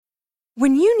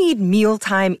When you need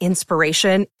mealtime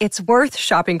inspiration, it's worth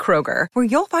shopping Kroger, where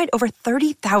you'll find over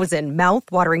 30,000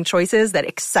 mouth-watering choices that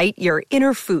excite your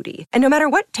inner foodie. And no matter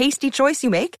what tasty choice you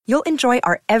make, you'll enjoy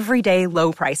our everyday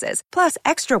low prices, plus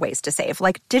extra ways to save,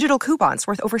 like digital coupons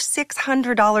worth over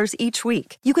 $600 each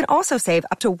week. You can also save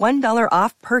up to $1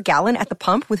 off per gallon at the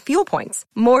pump with fuel points.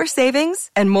 More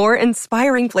savings and more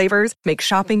inspiring flavors make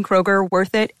shopping Kroger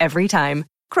worth it every time.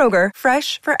 Kroger,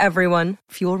 fresh for everyone.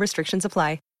 Fuel restrictions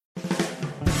apply.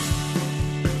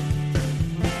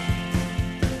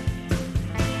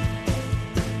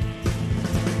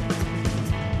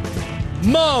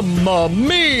 Mamma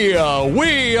mia!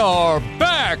 We are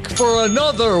back for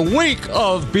another week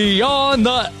of Beyond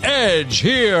the Edge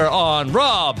here on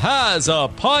Rob Has a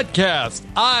Podcast.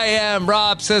 I am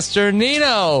Rob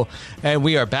Cesternino, and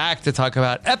we are back to talk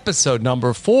about episode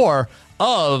number 4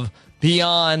 of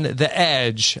Beyond the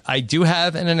Edge. I do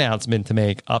have an announcement to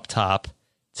make up top.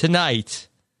 Tonight,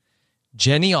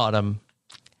 Jenny Autumn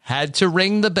had to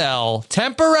ring the bell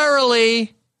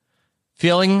temporarily,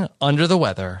 feeling under the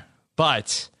weather.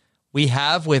 But we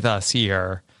have with us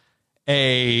here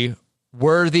a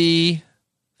worthy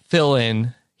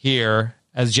fill-in here,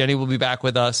 as Jenny will be back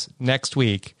with us next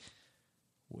week.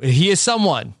 He is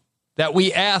someone that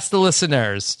we asked the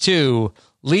listeners to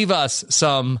leave us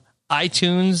some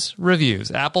iTunes reviews,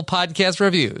 Apple Podcast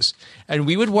reviews, and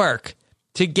we would work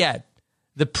to get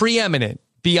the preeminent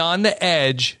Beyond the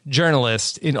Edge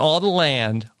journalist in all the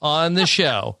land on the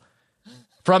show.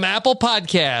 From Apple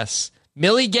Podcasts,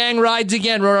 Millie Gang Rides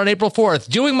Again wrote on April 4th,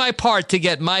 doing my part to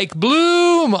get Mike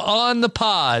Bloom on the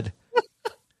pod.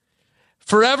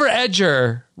 Forever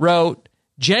Edger wrote,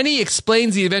 Jenny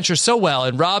explains the adventure so well,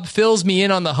 and Rob fills me in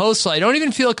on the host, so I don't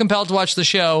even feel compelled to watch the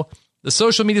show. The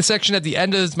social media section at the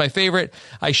end is my favorite.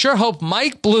 I sure hope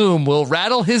Mike Bloom will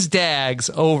rattle his dags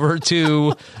over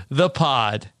to the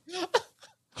pod.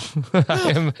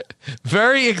 I am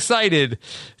very excited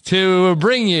to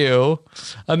bring you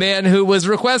a man who was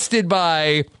requested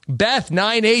by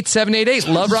Beth98788.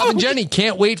 Love Rob and Jenny.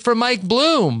 Can't wait for Mike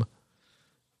Bloom.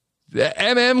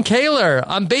 MM Kaler,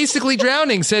 I'm basically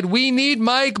drowning, said we need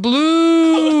Mike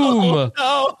Bloom.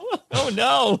 Oh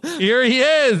no. Here he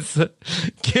is.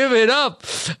 Give it up.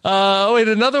 Wait,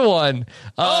 another one.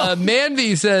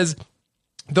 Manvi says,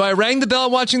 though I rang the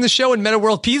bell watching the show and Meta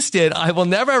World Peace did, I will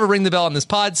never ever ring the bell on this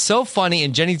pod. So funny,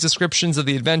 and Jenny's descriptions of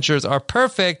the adventures are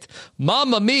perfect.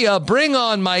 Mamma mia, bring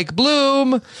on Mike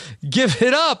Bloom. Give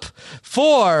it up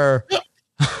for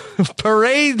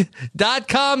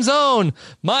Parade.com's own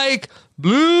Mike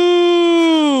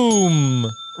Bloom.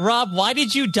 Rob, why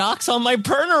did you dox on my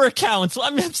burner accounts?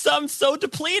 I'm so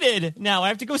depleted now. I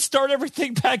have to go start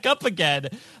everything back up again.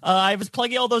 I was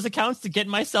plugging all those accounts to get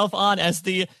myself on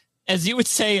as you would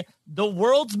say, the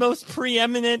world's most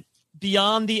preeminent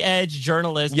Beyond the Edge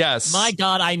journalist. Yes. My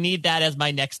God, I need that as my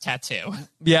next tattoo.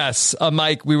 Yes.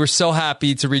 Mike, we were so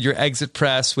happy to read your exit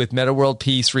press with Meta World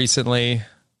Peace recently.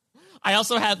 I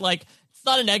also had it's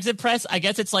not an exit press. I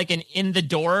guess it's like an in the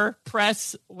door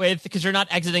press because you're not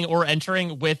exiting or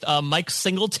entering with Mike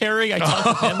Singletary. I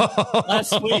talked to him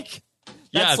last week.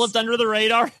 That slipped under the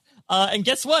radar. And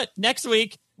guess what? Next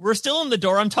week, we're still in the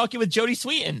door. I'm talking with Jodie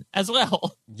Sweetin as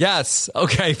well. Yes.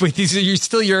 Okay. Wait, this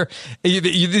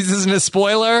isn't a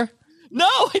spoiler? No,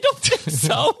 I don't think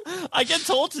so. I get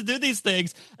told to do these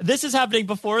things. This is happening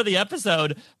before the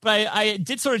episode, but I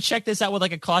did sort of check this out with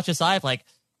a cautious eye of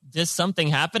does something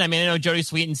happen? I mean, I know Jodie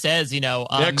Sweetin says,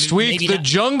 next week, the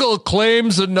jungle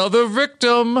claims another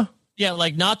victim. Yeah,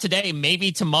 not today,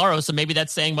 maybe tomorrow. So maybe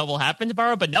that's saying what will happen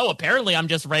tomorrow. But no, apparently I'm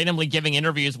just randomly giving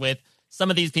interviews with some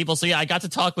of these people. So yeah, I got to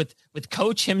talk with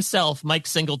Coach himself, Mike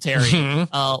Singletary,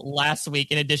 last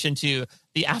week, in addition to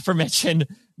the aforementioned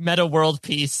Meta World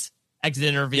Peace exit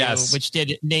interview, which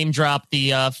did name drop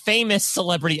the famous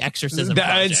Celebrity Exorcism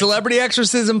project. Celebrity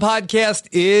Exorcism podcast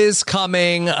is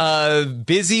coming.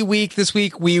 Busy week this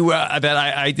week.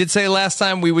 I did say last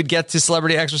time we would get to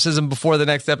Celebrity Exorcism before the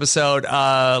next episode.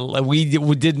 We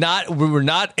were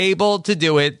not able to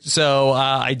do it. So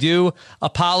I do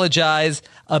apologize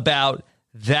about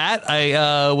that.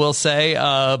 I will say,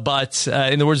 but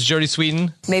in the words of Jodie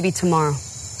Sweetin, maybe tomorrow,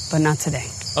 but not today.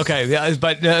 Okay,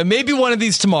 but maybe one of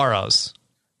these tomorrows.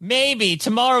 Maybe.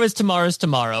 Tomorrow is tomorrow's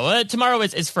tomorrow. Tomorrow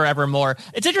is forevermore.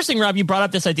 It's interesting, Rob, you brought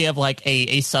up this idea of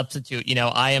a substitute.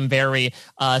 I am very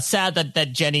sad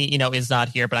that Jenny, is not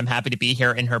here, but I'm happy to be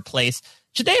here in her place.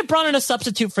 Should they have brought in a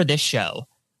substitute for this show?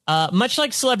 Much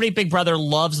like Celebrity Big Brother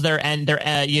loves their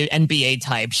NBA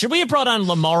type, should we have brought on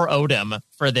Lamar Odom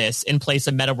for this in place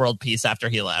of Meta World Peace after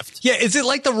he left? Yeah, is it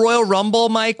like the Royal Rumble,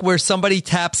 Mike, where somebody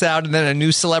taps out and then a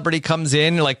new celebrity comes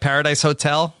in, like Paradise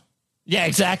Hotel? Yeah,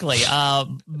 exactly.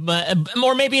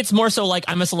 Or maybe it's more so like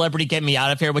I'm a Celebrity, Get Me Out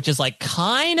of Here, which is like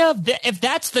kind of if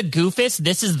that's the goofus,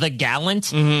 this is the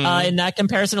gallant in that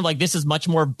comparison of like this is much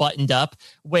more buttoned up,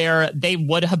 where they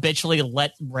would habitually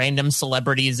let random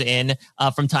celebrities in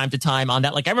from time to time on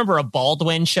that. Like I remember a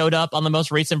Baldwin showed up on the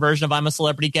most recent version of I'm a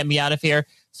Celebrity, Get Me Out of Here.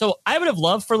 So I would have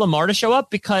loved for Lamar to show up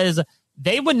because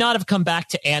they would not have come back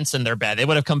to ants in their bed. They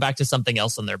would have come back to something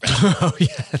else in their bed. Oh yeah,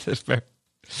 that's fair.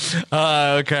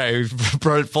 Okay,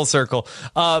 brought it full circle.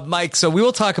 Mike, so we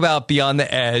will talk about Beyond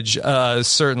the Edge,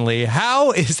 certainly.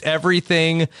 How is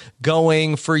everything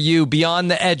going for you beyond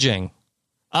the edging?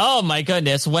 Oh, my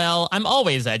goodness. Well, I'm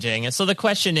always edging. So the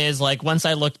question is, like, once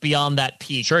I looked beyond that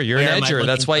peak. Sure, you're an edger.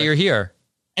 That's why you're here.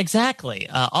 Exactly.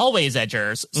 Always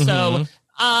edgers. So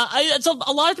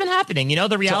a lot has been happening. You know,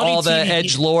 the reality to all the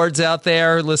edge lords out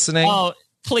there listening. Oh,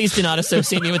 please do not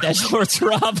associate me with edge lords,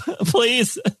 Rob.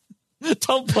 Please.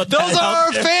 Don't put that those are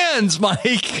our there. fans,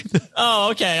 Mike. Oh,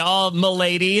 okay. All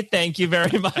milady, thank you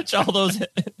very much. All those.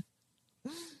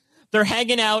 They're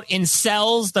hanging out in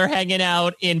cells. They're hanging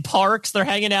out in parks. They're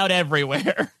hanging out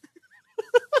everywhere.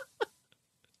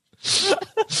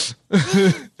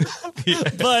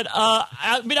 But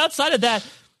I mean, outside of that,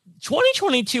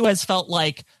 2022 has felt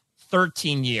like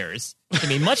 13 years to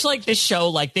me. Much like this show,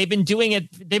 like they've been doing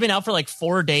it. They've been out for like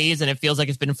 4 days, and it feels like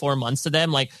it's been 4 months to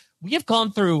them. Like we have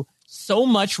gone through so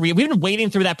much. We've been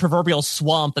wading through that proverbial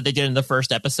swamp that they did in the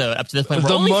first episode up to this point.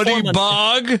 The muddy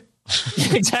bog.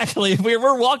 Exactly.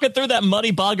 We're walking through that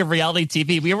muddy bog of reality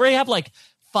TV. We already have like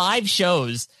 5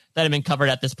 shows that have been covered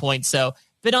at this point. So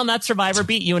been on that Survivor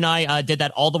beat. You and I did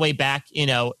that all the way back, you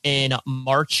know, in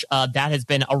March. That has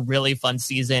been a really fun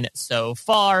season so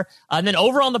far. And then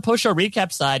over on the post-show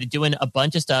recap side, doing a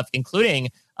bunch of stuff, including,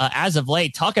 as of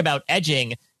late, talk about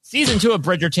edging. Season 2 of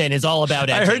Bridgerton is all about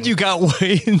edging. I heard you got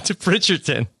way into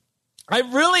Bridgerton. I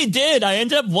really did. I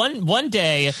ended up one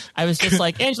day, I was just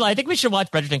like, Angela, I think we should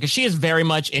watch Bridgerton because she is very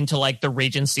much into like the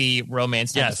Regency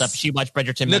romance type stuff. She watched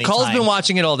Bridgerton many Nicole's times. been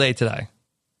watching it all day today.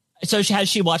 So has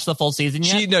she watched the full season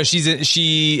yet?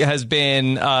 She has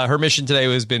been, her mission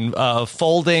today has been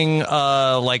folding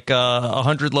like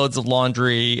 100 loads of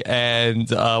laundry and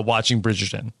watching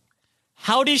Bridgerton.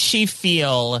 How does she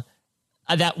feel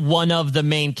that one of the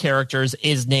main characters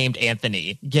is named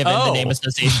Anthony, given the name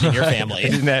association in your family?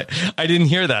 I didn't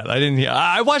hear that.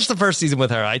 I watched the first season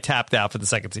with her. I tapped out for the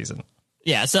second season.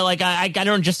 Yeah, so like I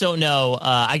don't know.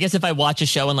 I guess if I watch a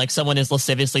show and like someone is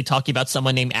lasciviously talking about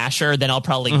someone named Asher, then I'll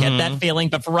probably get that feeling.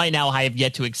 But for right now, I have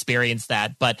yet to experience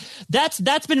that. But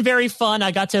that's been very fun.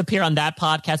 I got to appear on that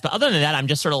podcast. But other than that, I'm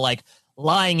just sort of like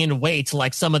lying in wait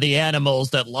like some of the animals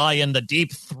that lie in the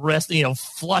deep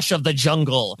flush of the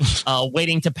jungle,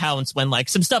 waiting to pounce when like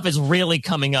some stuff is really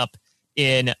coming up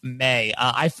in May.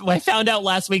 I found out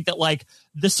last week that like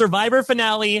the Survivor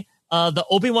finale, the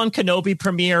Obi-Wan Kenobi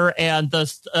premiere, and the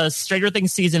Stranger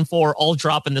Things season 4 all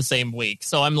drop in the same week.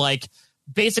 So I'm like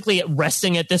basically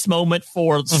resting at this moment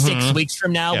for 6 weeks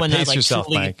from now when I like yourself,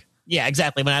 truly, Mike. Yeah,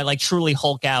 exactly. When I like truly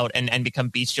Hulk out and become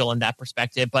bestial in that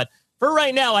perspective. But for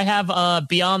right now, I have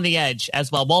Beyond the Edge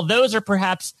as well. While those are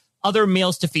perhaps other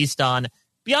meals to feast on,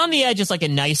 Beyond the Edge is like a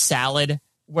nice salad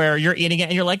where you're eating it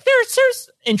and you're like, there's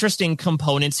interesting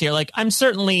components here. Like I'm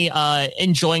certainly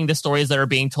enjoying the stories that are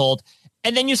being told.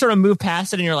 And then you sort of move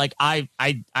past it and you're like, I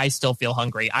still feel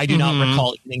hungry. I do not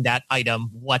recall eating that item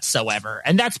whatsoever.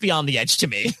 And that's Beyond the Edge to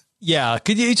me. Yeah.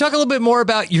 Could you talk a little bit more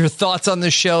about your thoughts on the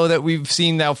show that we've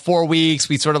seen now 4 weeks?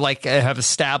 We sort of like have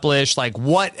established like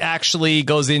what actually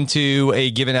goes into a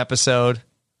given episode.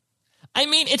 I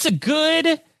mean, it's a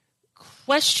good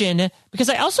question because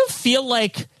I also feel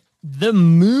like the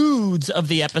moods of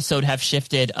the episode have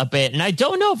shifted a bit. And I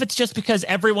don't know if it's just because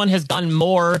everyone has gotten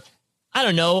more, I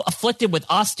don't know, afflicted with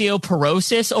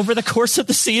osteoporosis over the course of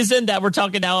the season that we're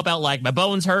talking now about like my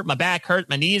bones hurt, my back hurt,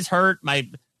 my knees hurt, my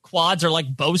quads are like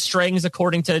bowstrings,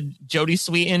 according to Jodie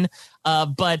Sweetin.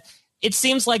 But it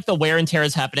seems like the wear and tear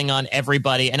is happening on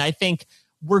everybody. And I think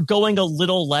we're going a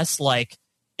little less like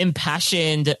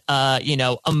impassioned,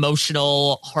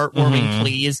 emotional, heartwarming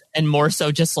pleas, and more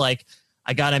so just like,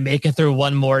 I got to make it through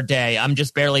one more day. I'm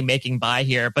just barely making by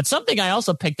here. But something I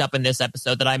also picked up in this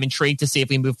episode that I'm intrigued to see if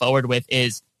we move forward with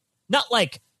is not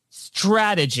like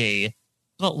strategy,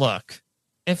 but look,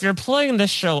 if you're playing this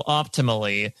show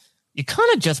optimally, you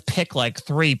kind of just pick like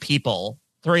 3 people,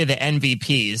 3 of the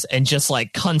MVPs, and just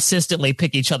like consistently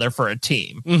pick each other for a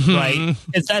team, right?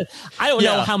 Is that, I don't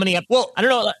know how many, I don't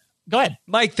know. Go ahead.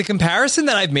 Mike, the comparison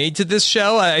that I've made to this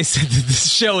show, I said that this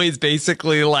show is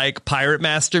basically like Pirate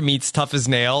Master meets Tough as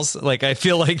Nails. Like, I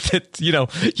feel like that, you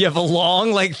have a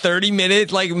long, like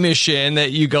 30-minute like mission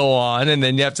that you go on, and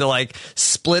then you have to like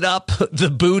split up the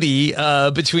booty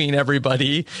between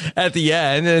everybody at the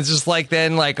end. And it's just like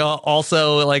then like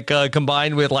also like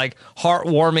combined with like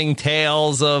heartwarming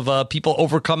tales of people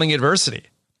overcoming adversity.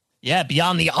 Yeah,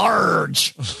 beyond the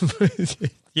urge.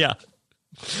 Yeah.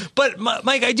 But,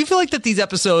 Mike, I do feel like that these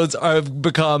episodes have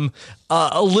become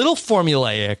a little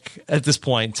formulaic at this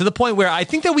point, to the point where I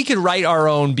think that we could write our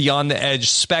own Beyond the Edge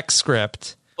spec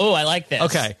script. Oh, I like this.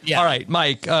 Okay. Yeah. All right,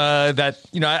 Mike, I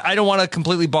don't want to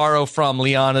completely borrow from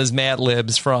Liana's Mad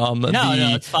Libs from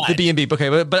the B&B.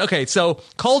 Okay, but okay, so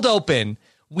cold open.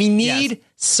 We need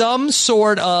some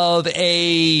sort of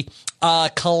a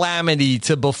calamity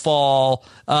to befall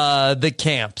the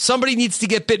camp. Somebody needs to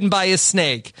get bitten by a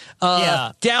snake.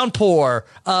 Downpour,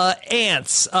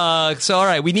 ants. So all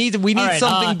right, we need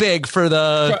something big for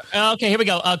the. Okay, here we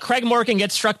go. Craig Morgan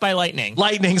gets struck by lightning.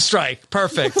 Lightning strike.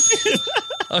 Perfect.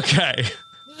 Okay.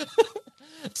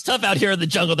 It's tough out here in the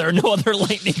jungle. There are no other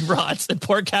lightning rods, and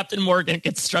poor Captain Morgan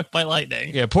gets struck by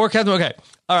lightning. Yeah, poor Captain. Okay.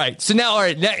 All right. So now, all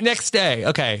right, next day.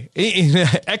 Okay.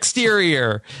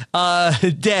 Exterior,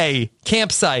 day,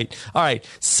 campsite. All right.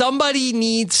 Somebody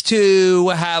needs to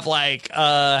have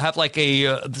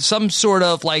some sort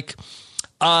of like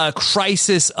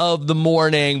crisis of the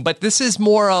morning, but this is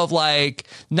more of like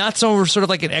not so sort of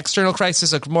like an external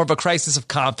crisis, like more of a crisis of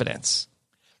confidence.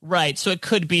 Right. So it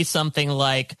could be something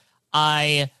like,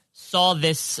 I saw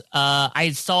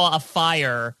a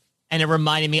fire, and it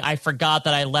reminded me I forgot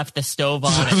that I left the stove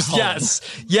on at home.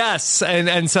 Yes.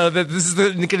 And so that this is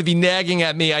going to be nagging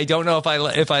at me. I don't know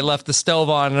if I left the stove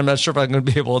on, and I'm not sure if I'm going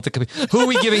to be able to. Who are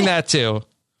we giving that to?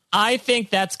 I think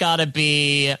that's got to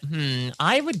be,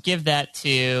 I'd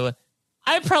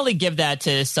probably give that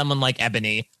to someone like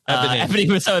Ebony. Ebony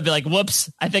would be like,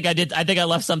 whoops, I think I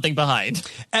left something behind.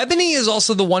 Ebony is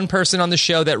also the one person on the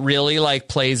show that really like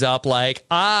plays up like,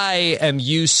 I am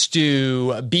used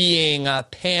to being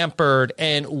pampered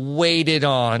and waited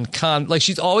on. Like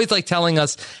she's always like telling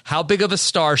us how big of a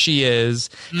star she is,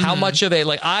 how much of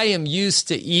like, I am used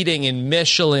to eating in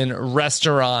Michelin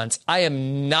restaurants. I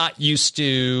am not used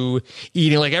to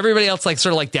eating like everybody else, like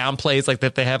sort of like downplays like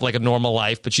that they have like a normal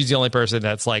life, but she's the only person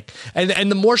that's like, and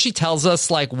the more she tells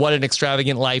us like what an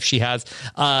extravagant life she has,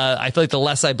 I feel like the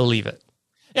less I believe it.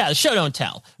 Yeah, the show don't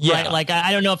tell. Yeah. Right? Like,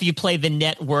 I don't know if you play the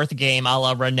net worth game a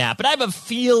la Renat, but I have a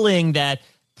feeling that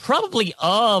probably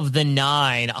of the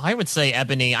 9, I would say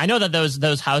Ebony. I know that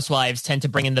those housewives tend to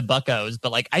bring in the buckos,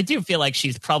 but like I do feel like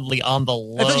she's probably on the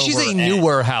lower I think she's a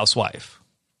newer housewife.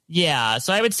 Yeah,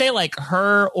 so I would say like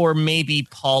her or maybe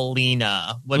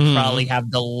Paulina would probably have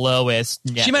the lowest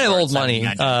net. She might have old money,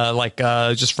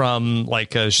 just from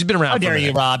like she's been around. How dare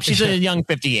you, Rob? She's a young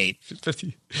 58.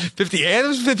 58. It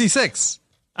was 56.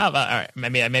 Oh, all right.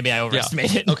 Maybe I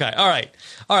overestimated. Yeah. Okay. All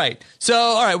right. So,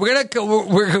 all right, we're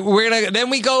gonna then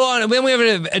we go on and then we have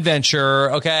an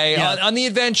adventure. Okay. Yeah. On the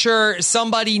adventure,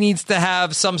 somebody needs to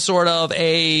have some sort of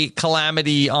a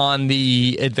calamity on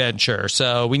the adventure.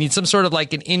 So we need some sort of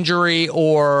like an injury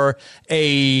or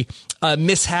a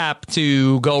mishap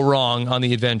to go wrong on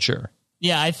the adventure.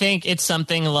 Yeah, I think it's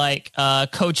something like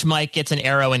Coach Mike gets an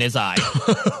arrow in his eye.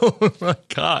 Oh my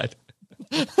God.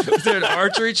 Is there an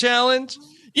archery challenge?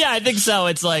 Yeah, I think so.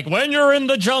 It's like, when you're in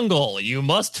the jungle, you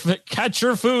must catch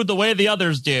your food the way the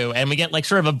others do. And we get like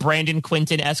sort of a Brandon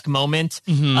Quinton-esque moment,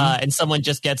 and someone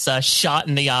just gets shot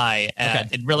in the eye.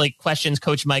 It really questions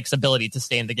Coach Mike's ability to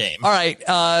stay in the game. All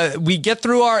right, we get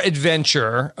through our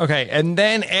adventure. Okay, and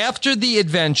then after the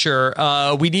adventure,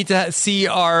 we need to see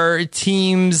our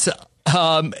teams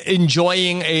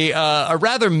enjoying a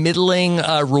rather middling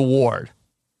reward.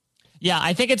 Yeah,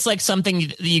 I think it's like something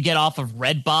that you get off of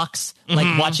Redbox,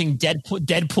 like watching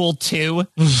Deadpool 2,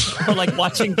 or like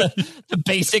watching the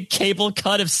basic cable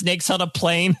cut of Snakes on a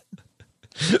Plane.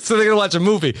 So they're going to watch a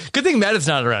movie. Good thing Matt is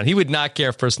not around. He would not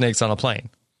care for Snakes on a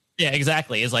Plane. Yeah,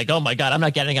 exactly. It's like, oh my God, I'm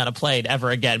not getting on a plane ever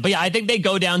again. But yeah, I think they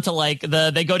go down to like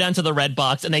the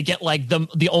Redbox and they get like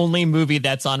the only movie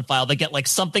that's on file. They get like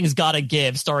Something's Gotta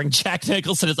Give starring Jack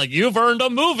Nicholson. It's like, you've earned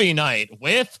a movie night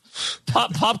with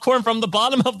popcorn from the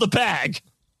bottom of the bag.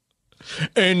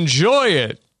 Enjoy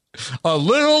it. A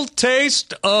little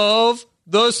taste of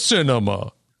the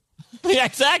cinema. Yeah,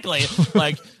 exactly.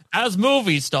 Like, as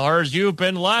movie stars, you've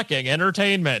been lacking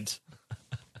entertainment.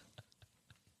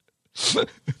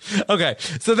 Okay,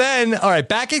 so then, all right,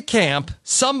 back at camp,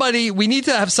 we need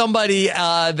to have somebody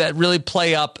that really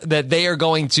play up that they are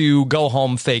going to go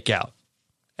home fake out.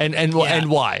 And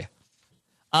why?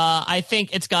 I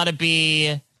think it's got to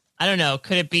be, I don't know,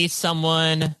 could it be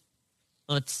someone,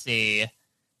 let's see.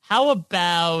 How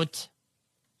about,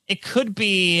 it could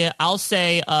be, I'll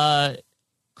say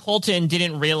Colton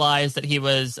didn't realize that he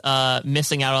was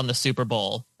missing out on the Super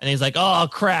Bowl. And he's like, oh,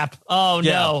 crap. Oh,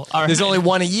 no. All There's right. only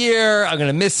one a year. I'm going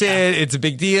to miss it. It's a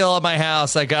big deal at my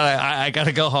house. I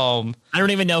gotta go home. I don't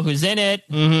even know who's in it.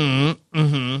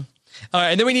 All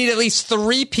right, and then we need at least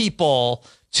 3 people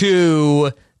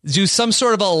to do some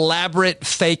sort of elaborate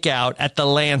fake out at the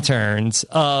Lanterns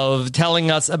of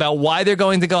telling us about why they're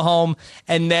going to go home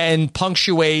and then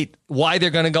punctuate why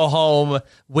they're going to go home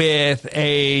with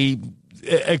a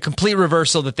complete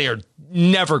reversal that they are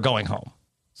never going home.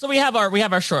 So we have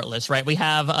our short list, right? We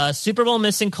have Super Bowl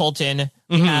missing Colton.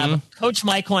 We have Coach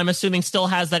Mike, who I'm assuming still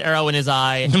has that arrow in his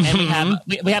eye, and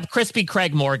we have crispy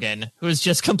Craig Morgan, who is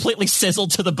just completely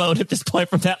sizzled to the bone at this point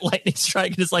from that lightning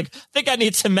strike, and is like, I think I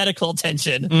need some medical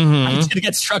attention. I need to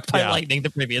get struck by lightning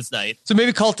the previous night. So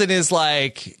maybe Colton is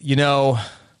like,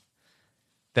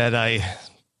 that I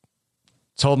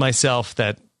told myself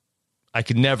that I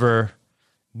could never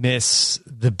miss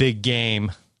the big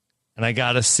game, and I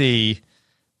got to see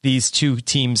these 2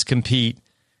 teams compete.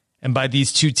 And by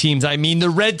these 2 teams, I mean the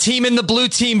red team and the blue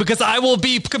team, because I will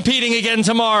be competing again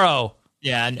tomorrow.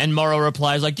 Yeah, and Morrow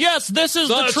replies like, yes, this is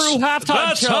the true halftime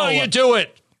that's show. That's how you do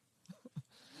it.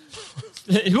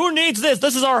 Who needs this?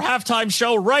 This is our halftime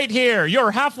show right here.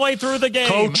 You're halfway through the game.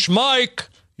 Coach Mike,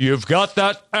 you've got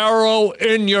that arrow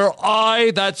in your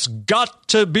eye. That's got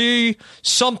to be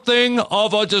something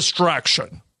of a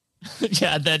distraction.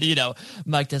 Yeah, then,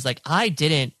 Mike does like, I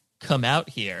didn't come out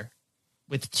here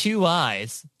with 2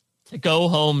 eyes to go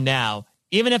home now.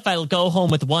 Even if I go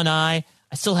home with 1 eye,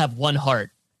 I still have 1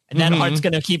 heart. And that heart's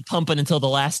going to keep pumping until the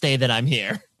last day that I'm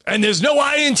here. And there's no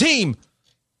I in team.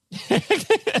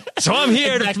 So I'm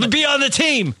here to be on the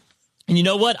team. And you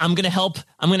know what? I'm going to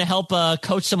help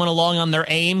coach someone along on their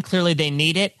aim. Clearly they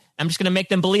need it. I'm just going to make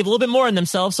them believe a little bit more in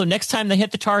themselves. So next time they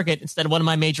hit the target instead of one of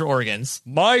my major organs.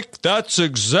 Mike, that's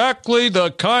exactly the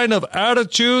kind of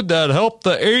attitude that helped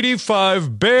the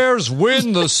 85 Bears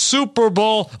win the Super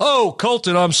Bowl. Oh,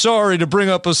 Colton, I'm sorry to bring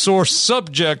up a sore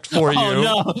subject for you. Oh,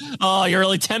 no. Oh, you're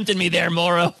really tempting me there,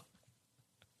 Morrow.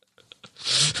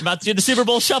 I'm about to do the Super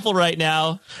Bowl shuffle right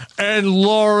now. And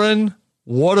Lauren,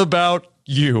 what about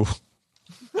you?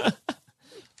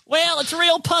 Well, it's a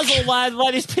real puzzle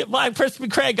why Crispy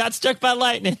Craig got struck by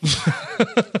lightning.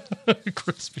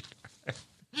 Crispy Craig.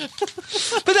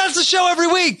 But that's the show every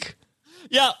week.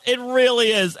 Yeah, it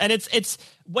really is. And it's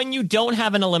when you don't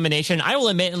have an elimination, I will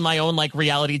admit in my own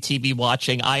reality TV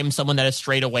watching, I am someone that has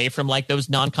strayed away from those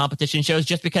non-competition shows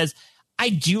just because I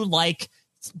do like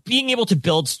being able to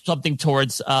build something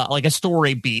towards a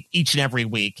story beat each and every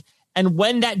week. And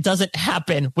when that doesn't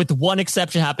happen, with one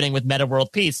exception happening with Meta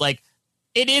World Peace,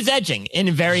 it is edging in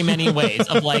very many ways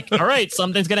of all right,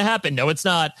 something's going to happen. No, it's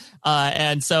not.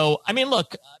 And so, I mean,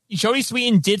 look, Jodie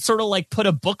Sweetin did sort of put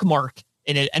a bookmark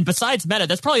in it. And besides Meta,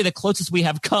 that's probably the closest we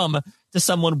have come to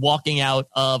someone walking out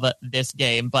of this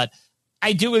game. But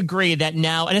I do agree that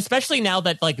now, and especially now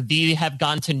that they have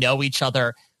gotten to know each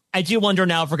other, I do wonder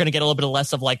now if we're going to get a little bit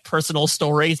less of personal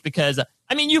stories because,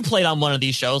 I mean, you played on one of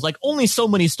these shows, only so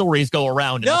many stories go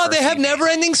around. No, they have never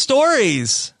ending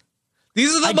stories.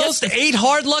 These are the most 8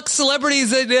 hard luck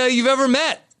celebrities that you've ever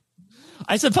met.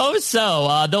 I suppose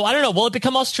so. Though, I don't know. Will it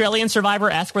become Australian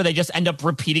Survivor-esque where they just end up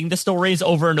repeating the stories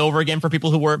over and over again for people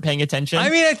who weren't paying attention? I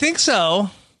mean, I think so.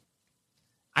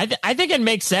 I think it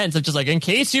makes sense. It's just in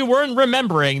case you weren't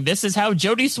remembering, this is how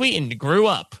Jodie Sweetin grew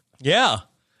up. Yeah.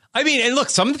 I mean, and look,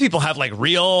 some of the people have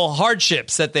real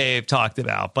hardships that they've talked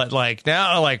about. But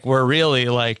now, we're really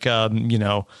I don't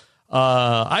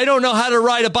know how to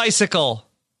ride a bicycle.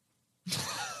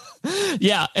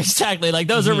 Yeah, exactly.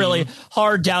 Those are really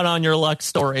hard down on your luck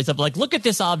stories of look at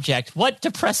this object. What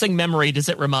depressing memory does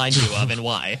it remind you of and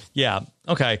why? Yeah.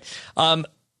 Okay.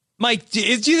 Mike,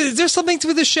 is there something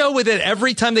to the show with it?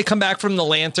 Every time they come back from the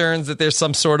Lanterns that there's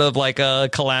some sort of a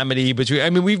calamity between, I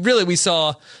mean, we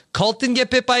saw Colton get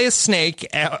bit by a snake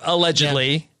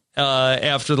allegedly. Yeah.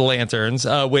 After the Lanterns,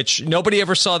 which nobody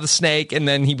ever saw the snake. And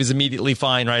then he was immediately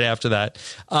fine right after that.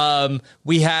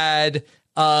 We had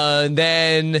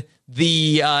then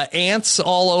the ants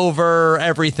all over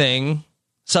everything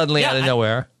suddenly out of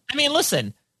nowhere. I mean,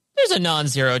 listen, there's a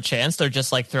non-zero chance they're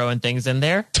just throwing things in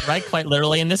there, right? Quite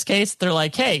literally in this case. They're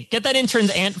hey, get that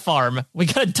intern's ant farm. We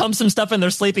got to dump some stuff in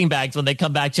their sleeping bags when they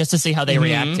come back just to see how they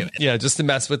react to it. Yeah, just to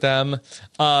mess with them.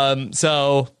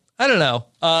 So I don't know.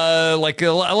 A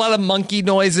lot of monkey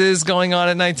noises going on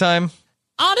at nighttime.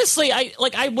 Honestly,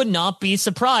 I would not be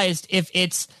surprised if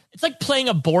it's It's like playing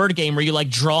a board game where you like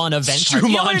draw an event card.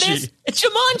 You know what it is? It's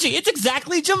Jumanji. It's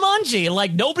exactly Jumanji.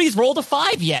 Like nobody's rolled a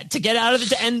 5 yet to get out of it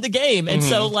to end the game. And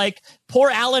so like poor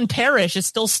Alan Parrish is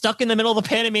still stuck in the middle of the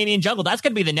Panamanian jungle. That's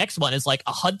going to be the next one, is like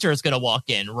a hunter is going to walk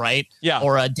in, right? Yeah.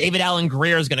 Or David Alan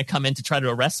Grier is going to come in to try to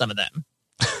arrest some of them.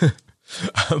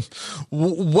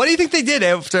 What do you think they did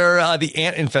after the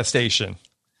ant infestation?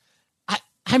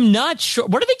 I'm not sure.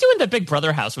 What do they do in the Big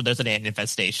Brother house where there's an ant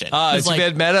infestation? Too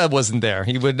bad Meta wasn't there.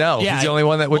 He would know. Yeah, he's the only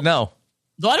one that would know.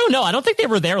 Though I don't know. I don't think they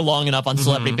were there long enough on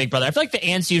Celebrity Big Brother. I feel like the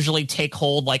ants usually take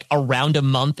hold like around a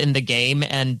month in the game,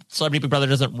 and Celebrity Big Brother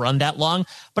doesn't run that long.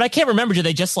 But I can't remember. Do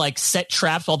they just like set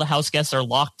traps while the house guests are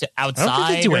locked outside? I don't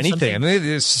think they do anything. I mean,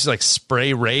 it's just like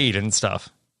spray raid and stuff.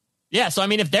 Yeah, so I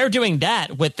mean, if they're doing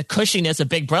that with the cushiness of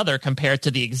Big Brother compared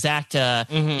to the exact,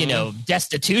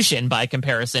 destitution by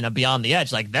comparison of Beyond the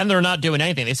Edge, like then they're not doing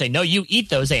anything. They say, no, you eat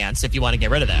those ants if you want to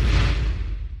get rid of them.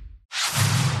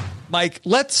 Mike,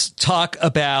 let's talk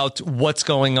about what's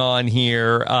going on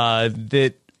here.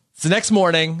 It's the next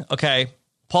morning. Okay,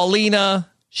 Paulina,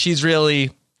 she's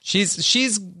going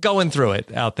through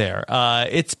it out there.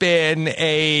 It's been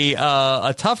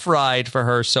a tough ride for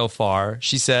her so far.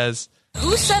 She says,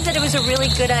 who said that it was a really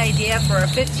good idea for a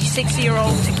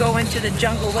 56-year-old to go into the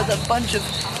jungle with a bunch of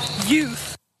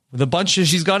youth?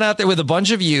 She's gone out there with a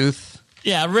bunch of youth.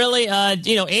 Yeah, really,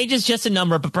 age is just a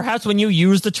number, but perhaps when you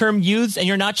use the term youths and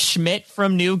you're not Schmidt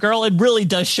from New Girl, it really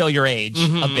does show your age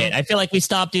a bit. I feel like we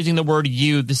stopped using the word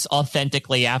youths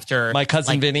authentically after My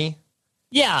Cousin Vinny.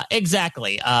 Yeah,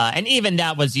 exactly. And even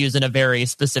that was used in a very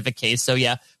specific case. So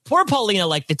yeah, poor Paulina,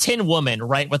 like the Tin Woman,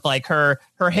 right? With like her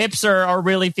hips are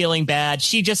really feeling bad.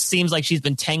 She just seems like she's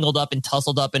been tangled up and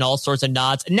tussled up in all sorts of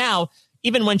knots. And now,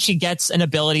 even when she gets an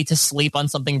ability to sleep on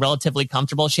something relatively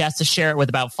comfortable, she has to share it with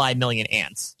about 5 million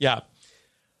ants. Yeah.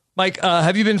 Mike,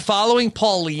 have you been following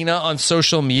Paulina on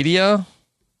social media?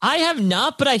 I have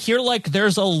not, but I hear like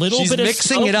there's a little bit of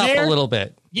mixing it up there. A little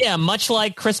bit. Yeah, much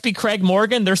like Crispy Craig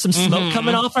Morgan, there's some smoke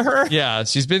coming off of her. Yeah,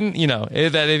 she's been,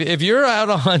 that if you're out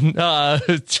on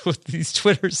these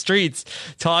Twitter streets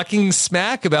talking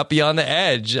smack about Beyond the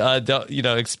Edge,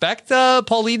 expect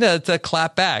Paulina to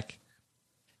clap back.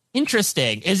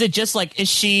 Interesting. Is it just like, is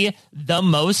she the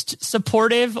most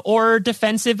supportive or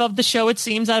defensive of the show, it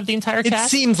seems, out of the entire cast? It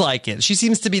seems like it. She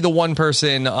seems to be the one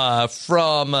person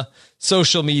from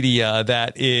social media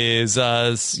that is,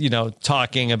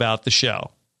 talking about the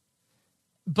show.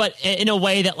 But in a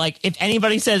way that, like, if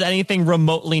anybody says anything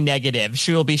remotely negative,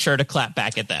 she will be sure to clap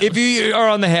back at them. If you are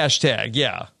on the hashtag,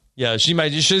 yeah. Yeah, she's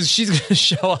going to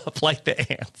show up like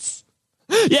the ants.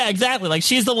 Yeah, exactly. Like,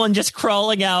 she's the one just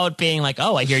crawling out, being like,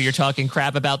 oh, I hear you're talking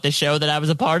crap about this show that I was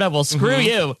a part of. Well, screw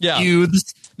you,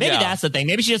 youths. Maybe that's the thing.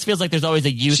 Maybe she just feels like there's always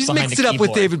a youth behind the keyboard. She's mixed it up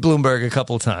with David Bloomberg a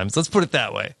couple of times. Let's put it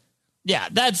that way. Yeah,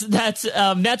 that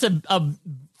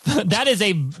is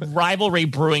a rivalry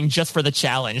brewing just for the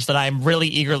challenge that I'm really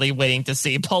eagerly waiting to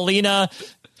see. Paulina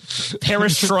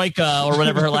Perestroika, or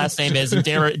whatever her last name is, and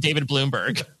David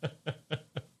Bloomberg.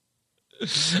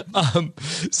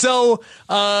 So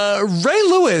Ray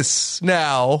Lewis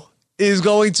now is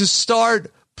going to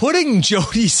start putting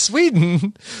Jodie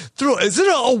Sweetin through. Is it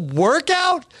a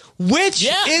workout? Which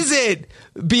is it?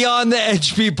 Beyond the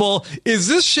Edge, people, is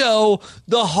this show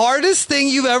the hardest thing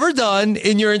you've ever done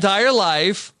in your entire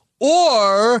life,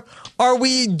 or are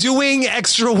we doing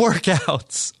extra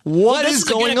workouts? What is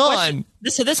going on?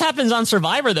 This happens on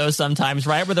Survivor, though, sometimes,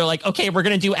 right? Where they're like, okay, we're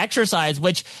going to do exercise,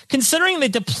 which, considering the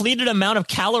depleted amount of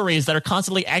calories that are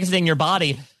constantly exiting your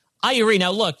body, I agree. Now,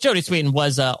 look, Jodie Sweetin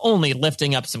was only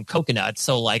lifting up some coconuts,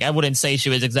 so like I wouldn't say she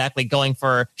was exactly going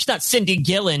for. She's not Cindy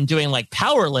Gillen doing like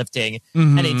powerlifting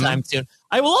anytime soon.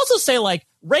 I will also say, like,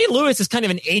 Ray Lewis is kind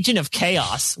of an agent of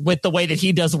chaos with the way that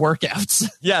he does workouts.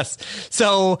 Yes.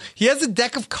 So he has a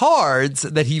deck of cards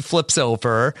that he flips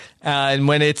over. And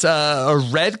when it's a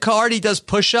red card, he does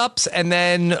push-ups. And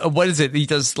then what is it? He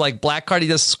does like black card. He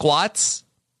does squats.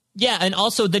 Yeah. And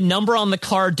also the number on the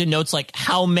card denotes like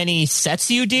how many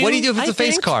sets you do. What do you do if it's a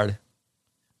face card?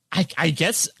 I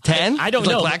guess 10. I don't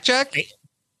know. Blackjack.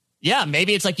 Yeah.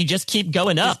 Maybe it's like you just keep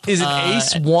going up. Is it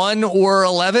ace 1 or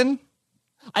 11?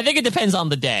 I think it depends on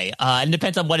the day. And it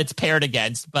depends on what it's paired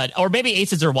against. Or maybe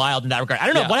aces are wild in that regard. I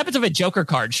don't know. What happens if a Joker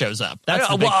card shows up?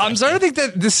 I'm starting to think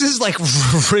that this is like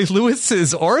Ray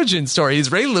Lewis's origin story.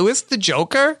 Is Ray Lewis the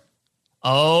Joker?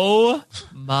 Oh,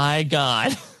 my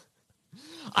God.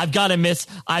 I've got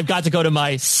to go to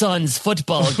my son's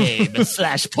football game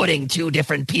 / putting 2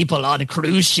 different people on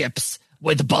cruise ships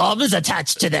with bombs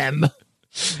attached to them.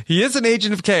 He is an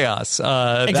agent of chaos.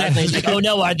 Exactly. He's like, oh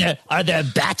no, are there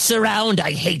bats around?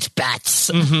 I hate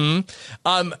bats.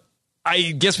 Mm-hmm.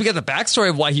 I guess we got the backstory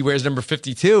of why he wears number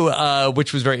 52,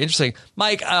 which was very interesting.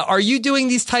 Mike, are you doing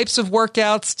these types of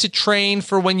workouts to train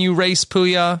for when you race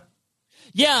Puya?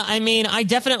 Yeah, I mean,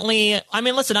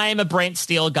 listen, I am a Brant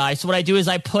Steele guy. So what I do is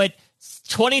I put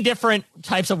 20 different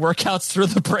types of workouts through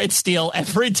the Brant Steele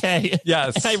every day.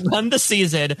 Yes. And I run the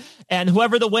season, and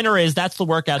whoever the winner is, that's the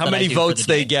workout how that many I do votes for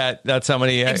the they day. get. That's how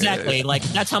many. Exactly. Like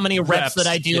that's how many reps that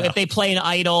I do. Yeah. If they play an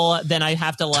idol, then I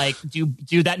have to like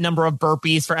do that number of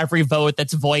burpees for every vote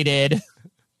that's voided.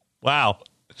 Wow.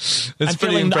 I'm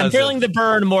feeling the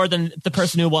burn more than the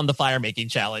person who won the fire making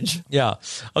challenge. Yeah.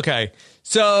 Okay.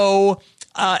 So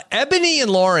Ebony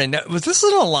and Lauren, was this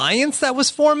an alliance that was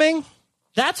forming?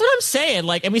 That's what I'm saying.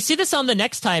 Like, and we see this on the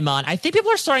next time on. I think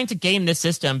people are starting to game this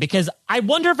system because I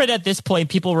wonder if at this point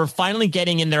people were finally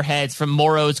getting in their heads from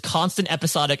Morrow's constant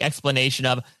episodic explanation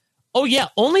of, oh yeah,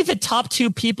 only the top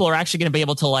 2 people are actually going to be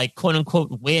able to like quote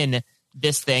unquote win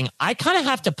this thing. I kind of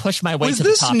have to push my way Was to the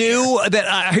this top. new? That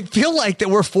I feel like that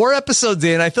we're 4 episodes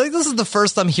in. I feel like this is the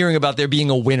first I'm hearing about there being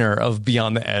a winner of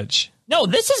Beyond the Edge. No,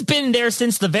 this has been there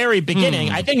since the very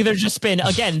beginning. I think there's just been,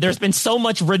 again, there's been so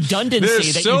much redundancy.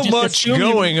 There's that so you just much assume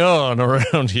going on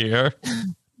around here.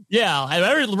 Yeah,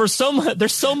 there's so much The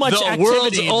activity.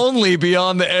 world's only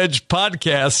Beyond the Edge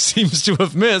podcast seems to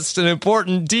have missed an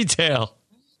important detail.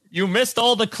 You missed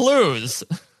all the clues.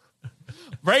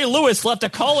 Ray Lewis left a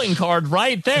calling card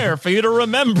right there for you to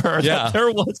remember that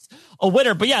there was a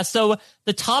winner. But yeah, so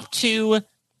the top 2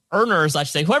 earners, I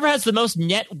should say, whoever has the most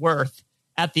net worth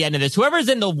at the end of this, whoever's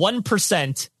in the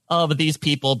 1% of these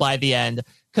people by the end,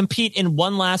 compete in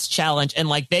one last challenge, and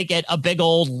like they get a big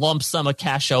old lump sum of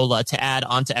cashola to add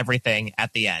onto everything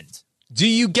at the end. Do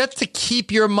you get to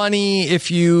keep your money if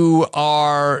you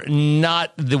are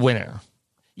not the winner?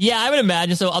 Yeah, I would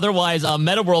imagine so. Otherwise,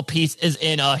 Meta World Peace is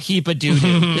in a heap of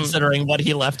doo-doo considering what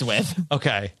he left with.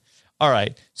 Okay. All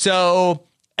right. So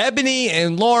Ebony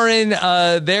and Lauren,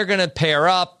 they're going to pair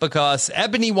up because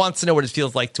Ebony wants to know what it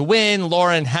feels like to win.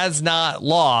 Lauren has not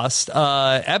lost.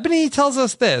 Ebony tells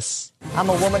us this. I'm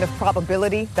a woman of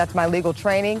probability. That's my legal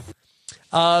training.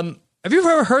 Have you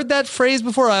ever heard that phrase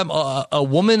before? I'm a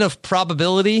woman of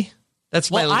probability. That's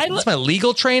my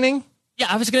legal training. Yeah,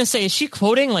 I was going to say, is she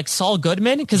quoting like Saul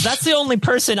Goodman? Because that's the only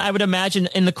person I would imagine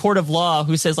in the court of law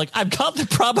who says like, I've got the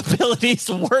probabilities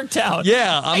worked out.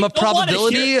 Yeah, I'm a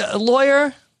probability lawyer.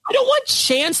 I don't want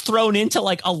chance thrown into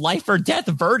like a life or death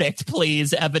verdict,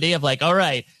 please, Ebony. Of like, all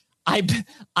right, I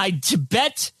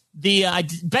bet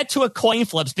to a coin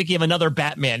flip. Speaking of another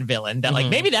Batman villain, that like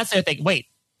maybe that's their thing. Wait,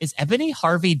 is Ebony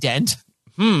Harvey Dent?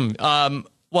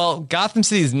 Well, Gotham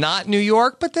City is not New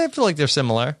York, but they feel like they're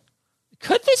similar.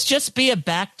 Could this just be a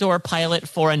backdoor pilot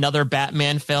for another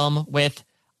Batman film with,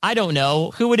 I don't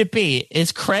know, who would it be?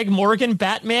 Is Craig Morgan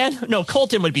Batman? No,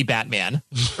 Colton would be Batman.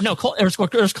 No,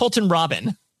 there's Colton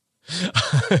Robin.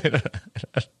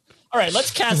 All right, let's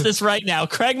cast this right now.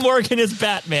 Craig Morgan is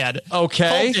Batman.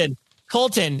 Okay.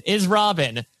 Colton is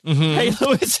Robin. Ray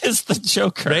Lewis is the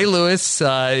Joker. Ray Lewis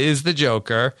is the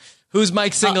Joker. Who's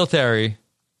Mike Singletary?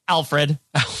 Alfred.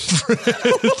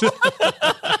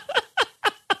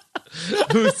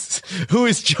 Who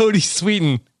is Jodie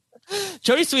Sweetin?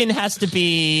 Jodie Sweetin has to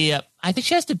be, I think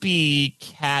she has to be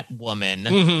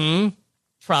Catwoman.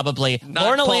 Probably.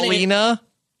 Not Paulina?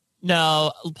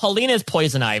 No, Paulina is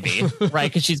Poison Ivy, right?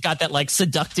 Because she's got that like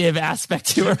seductive aspect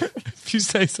to her. If you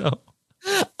say so.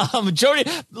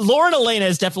 Lauren Elena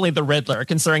is definitely the Riddler,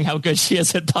 considering how good she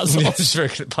is at puzzles. Yeah, she's very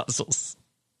good at puzzles.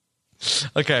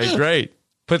 Okay, great.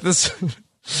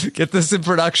 Get this in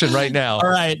production right now. All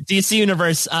right, DC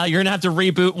Universe, you're going to have to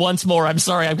reboot once more. I'm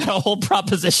sorry. I've got a whole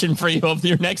proposition for you of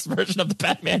your next version of the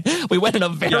Batman. We went in a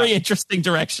very interesting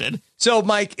direction. So,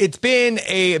 Mike, it's been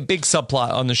a big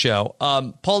subplot on the show.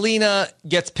 Paulina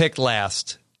gets picked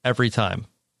last every time.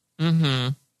 Mm-hmm.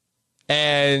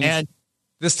 And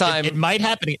this time... It might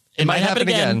happen. It might happen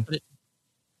again.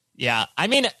 Yeah, I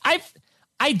mean,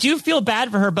 I do feel bad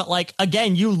for her, but like,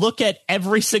 again, you look at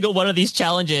every single one of these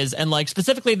challenges and like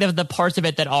specifically the parts of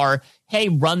it that are, hey,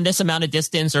 run this amount of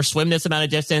distance or swim this amount of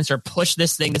distance or push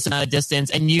this thing this amount of distance.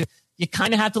 And you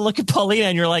kind of have to look at Paulina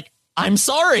and you're like, I'm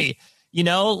sorry. You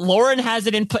know, Lauren has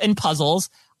it in puzzles.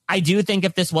 I do think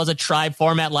if this was a tribe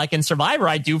format like in Survivor,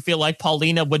 I do feel like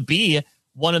Paulina would be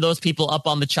one of those people up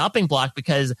on the chopping block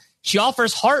because she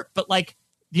offers heart, but like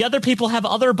the other people have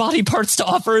other body parts to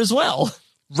offer as well.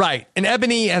 Right. And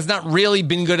Ebony has not really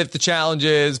been good at the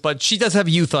challenges, but she does have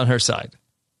youth on her side.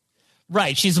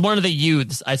 Right. She's one of the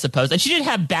youths, I suppose. And she did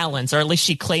have balance, or at least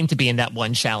she claimed to be in that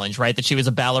one challenge, right? That she was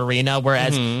a ballerina,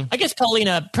 whereas I guess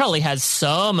Paulina probably has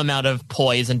some amount of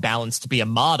poise and balance to be a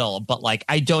model, but like,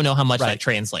 I don't know how much that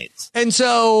translates. And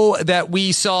so that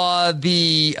we saw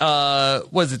the,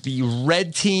 was it the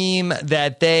red team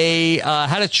that they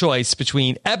had a choice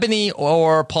between Ebony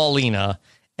or Paulina.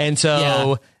 And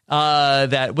so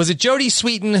that was it Jodie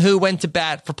Sweetin who went to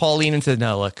bat for Paulina and said,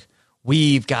 no, look,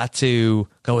 we've got to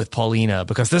go with Paulina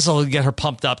because this will get her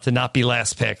pumped up to not be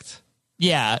last picked.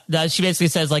 Yeah, she basically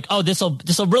says like, oh, this will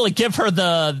really give her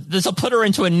this will put her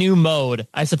into a new mode,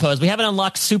 I suppose. We haven't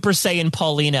unlocked Super Saiyan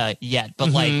Paulina yet, but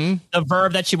like the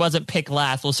verb that she wasn't picked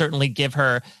last will certainly give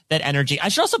her that energy. I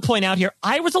should also point out here,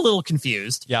 I was a little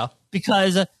confused. Yeah.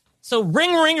 Because so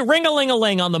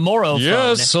ring-a-ling-a-ling on the Morrow phone.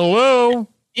 Yes, hello.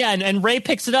 Yeah, and Ray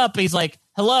picks it up. He's like,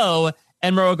 hello.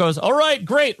 And Morrow goes, all right,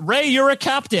 great. Ray, you're a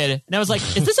captain. And I was like,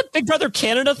 is this a Big Brother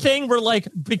Canada thing where like,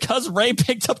 because Ray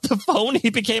picked up the phone,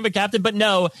 he became a captain? But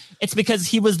no, it's because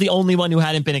he was the only one who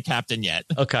hadn't been a captain yet.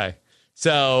 Okay.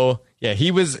 So yeah,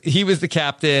 he was the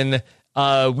captain.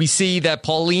 We see that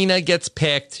Paulina gets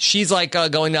picked. She's like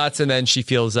going nuts. And then she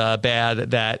feels bad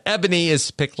that Ebony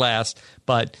is picked last.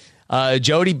 But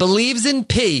Jodie believes in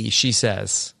P, she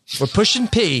says. We're pushing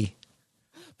P.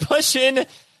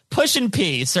 Pushing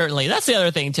P, certainly. That's the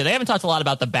other thing, too. They haven't talked a lot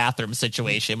about the bathroom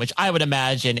situation, which I would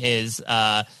imagine is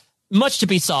much to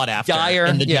be sought after. Dire,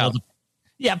 in the jungles.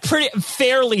 Yeah,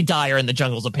 fairly dire in the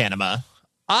jungles of Panama.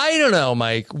 I don't know,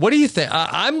 Mike. What do you think?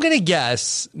 I'm going to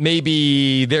guess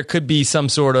maybe there could be some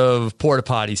sort of porta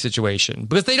potty situation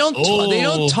because they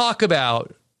don't talk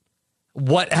about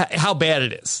how bad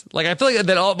it is. Like, I feel like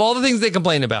that all the things they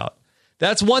complain about,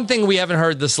 that's one thing we haven't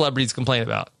heard the celebrities complain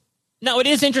about. Now, it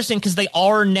is interesting because they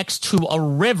are next to a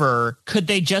river. Could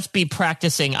they just be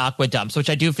practicing aqua dumps, which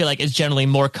I do feel like is generally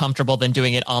more comfortable than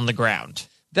doing it on the ground?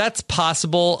 That's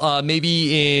possible.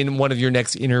 Maybe in one of your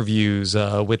next interviews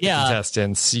with the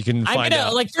contestants, you can find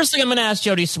out. Like, first thing I'm going to ask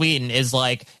Jodie Sweetin is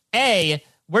like, A,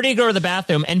 where do you go to the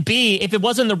bathroom? And B, if it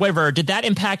wasn't the river, did that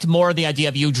impact more the idea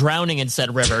of you drowning in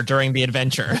said river during the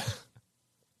adventure?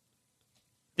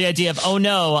 The idea of, oh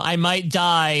no, I might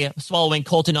die swallowing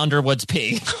Colton Underwood's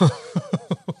pee.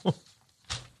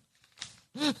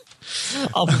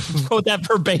 I'll quote that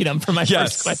verbatim for my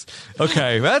first question.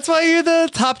 Okay, that's why you're the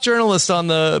top journalist on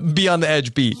the Beyond the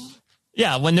Edge beat.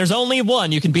 Yeah, when there's only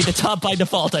one, you can be the top by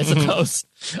default, I suppose.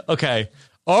 Okay.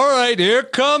 All right, here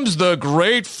comes the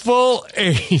Grateful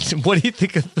Eight. What do you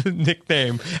think of the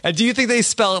nickname? And do you think they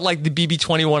spell it like the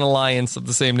BB21 Alliance of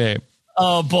the same name?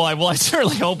 Oh, boy. Well, I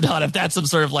certainly hope not if that's some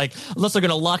sort of like, unless they're going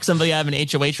to lock somebody out of an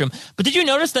HOH room. But did you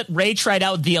notice that Ray tried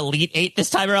out the Elite Eight this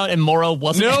time around and Morrow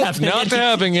wasn't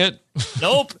having it?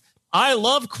 Nope. I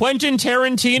love Quentin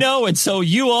Tarantino, and so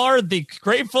you are the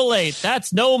Grateful Eight.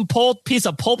 That's no piece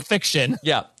of Pulp Fiction.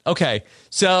 Yeah. Okay.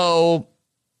 So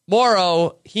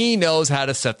Morrow, he knows how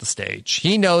to set the stage.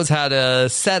 He knows how to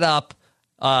set up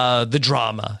the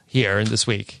drama here in this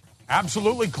week.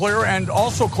 Absolutely clear, and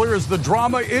also clear as the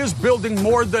drama is building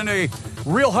more than a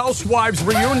Real Housewives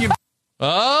reunion.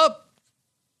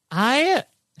 I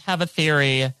have a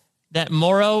theory that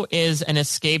Morrow is an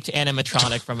escaped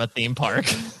animatronic from a theme park.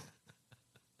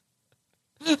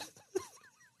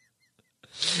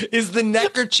 Is the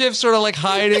neckerchief sort of like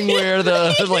hiding where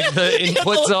the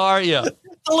inputs are? Yeah.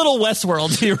 A little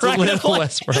Westworld here, right? A little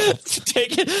Westworld.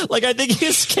 Take it. Like, I think he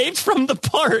escaped from the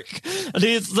park. And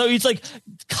he's like,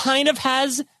 kind of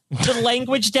has the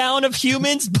language down of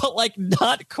humans, but like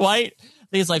not quite.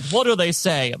 He's like, what do they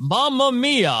say? Mamma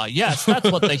mia. Yes,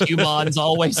 that's what the humans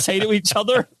always say to each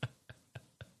other.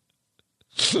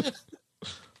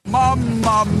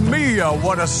 Mamma mia,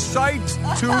 what a sight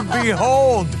to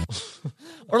behold.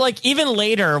 Or like even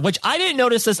later, which I didn't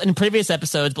notice this in previous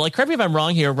episodes, but like, correct me if I'm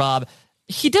wrong here, Rob.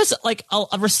 He does like a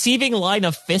receiving line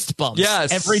of fist bumps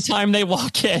every time they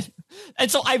walk in. And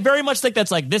so I very much think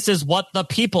that's like, this is what the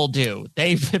people do.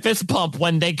 They fist bump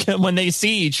when they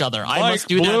see each other. I must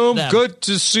do Bloom, that. Good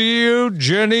to see you,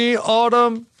 Jenny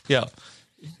Autumn. Yeah.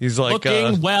 He's like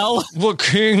looking well.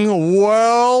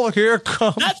 Here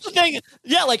comes. That's the thing.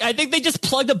 Yeah, like I think they just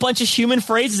plugged a bunch of human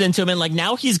phrases into him, and like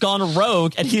now he's gone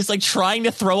rogue, and he's like trying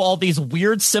to throw all these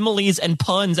weird similes and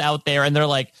puns out there, and they're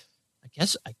like,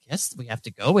 I guess we have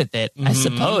to go with it. I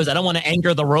suppose. I don't want to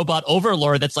anger the robot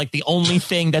overlord that's like the only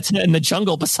thing that's in the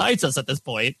jungle besides us at this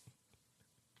point.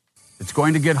 It's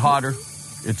going to get hotter.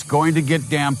 It's going to get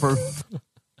damper.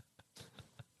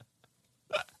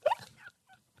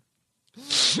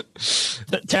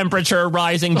 The temperature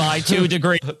rising by 2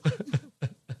 degrees.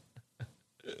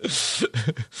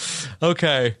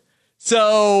 Okay.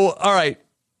 So, all right,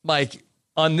 Mike,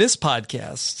 on this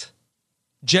podcast,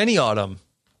 Jenny Autumn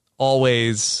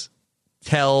always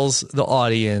tells the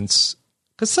audience,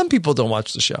 because some people don't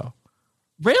watch the show.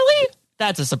 Really?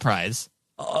 That's a surprise.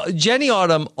 Jenny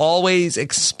Autumn always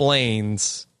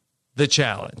explains the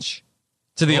challenge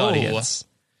to the audience.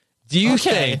 Do you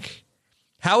think,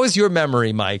 how is your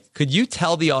memory, Mike? Could you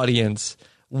tell the audience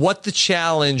what the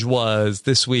challenge was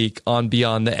this week on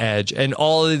Beyond the Edge and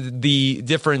all of the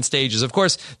different stages? Of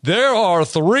course, there are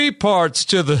 3 parts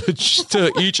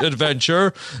to each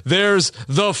adventure. There's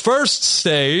the first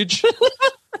stage,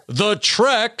 the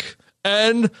trek,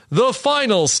 and the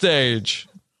final stage.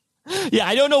 Yeah,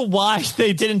 I don't know why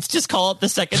they didn't just call it the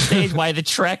second stage, why the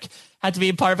trek had to be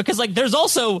a part of it, because like there's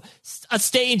also a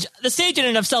stage. The stage in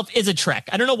and of itself is a trek.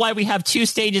 I don't know why we have 2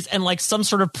 stages and like some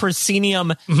sort of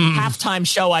proscenium halftime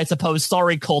show, I suppose.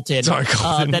 Sorry, Colton.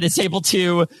 That is able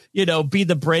to, be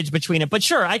the bridge between it. But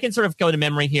sure, I can sort of go to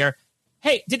memory here.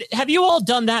 Hey, have you all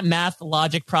done that math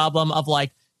logic problem of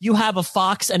like, you have a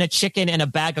fox and a chicken and a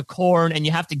bag of corn and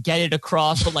you have to get it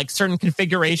across, but like certain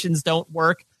configurations don't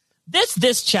work?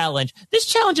 This challenge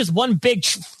is one big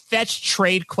fetch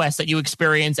trade quest that you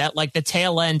experience at like the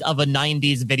tail end of a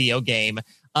 90s video game,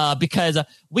 because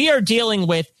we are dealing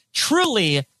with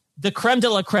truly the creme de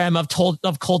la creme of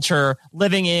culture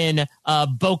living in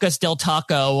Bocas del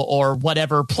Taco or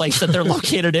whatever place that they're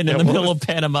located in the middle of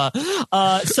Panama.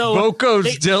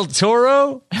 Bocas del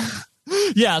Toro?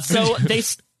 Yeah, so they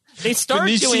start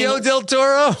Benicio del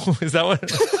Toro? Is that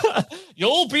what?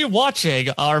 You'll be watching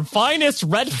our finest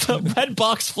red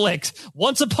box flicks,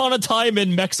 Once Upon a Time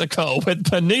in Mexico with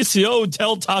Benicio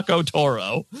del Taco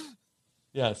Toro.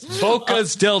 Yes,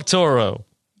 Bocas del Toro.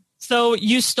 So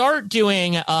you start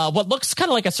doing what looks kind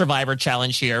of like a Survivor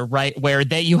challenge here, right? Where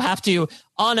you have to,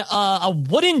 on a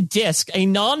wooden disc, a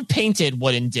non-painted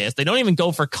wooden disc. They don't even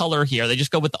go for color here. They just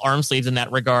go with the arm sleeves in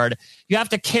that regard. You have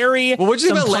to carry. Well, what did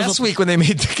you think about last week when they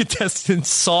made the contestants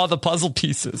saw the puzzle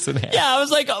pieces in half? Yeah, I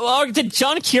was like, did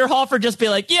John Kierhofer just be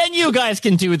like, yeah, you guys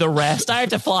can do the rest. I have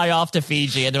to fly off to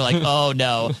Fiji. And they're like, oh,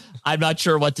 no. I'm not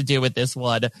sure what to do with this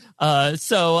one.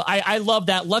 So I love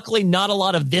that. Luckily, not a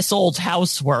lot of this old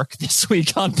housework this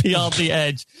week on Beyond the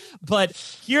Edge. But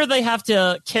here they have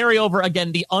to carry over,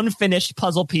 again, the unfinished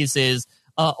puzzle pieces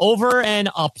over an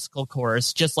obstacle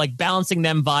course, just like balancing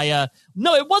them via...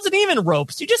 No, it wasn't even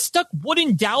ropes. You just stuck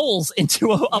wooden dowels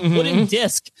into a wooden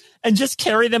disc and just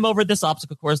carry them over this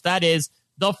obstacle course. That is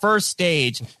the first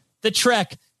stage. The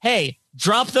trek. Hey,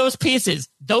 drop those pieces.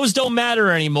 Those don't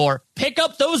matter anymore. Pick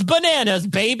up those bananas,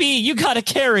 baby. You got to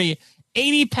carry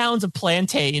 80 pounds of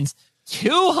plantains,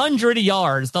 200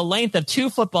 yards, the length of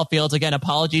 2 football fields. Again,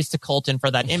 apologies to Colton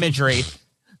for that imagery.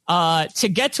 To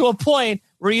get to a point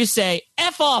where you say,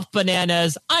 F off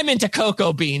bananas, I'm into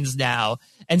cocoa beans now.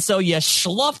 And so you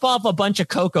slough off a bunch of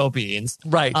cocoa beans.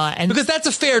 Right. And because that's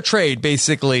a fair trade,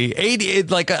 basically.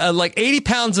 80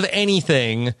 pounds of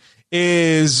anything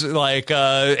is like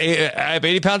I have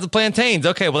 80 pounds of plantains.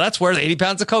 Okay, well, that's worth 80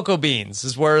 pounds of cocoa beans.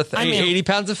 Is worth 80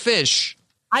 pounds of fish.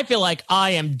 I feel like I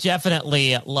am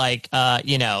definitely like,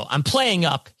 I'm playing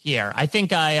up here. I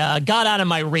think I got out of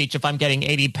my reach if I'm getting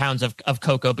 80 pounds of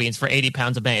cocoa beans for 80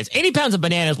 pounds of bananas. 80 pounds of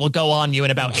bananas will go on you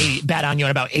in about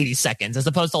 80 seconds, as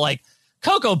opposed to like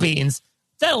cocoa beans.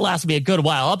 That'll last me a good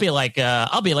while. I'll be like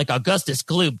Augustus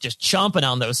Gloop, just chomping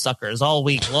on those suckers all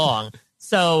week long.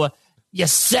 So you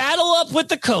saddle up with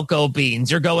the cocoa beans.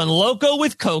 You're going loco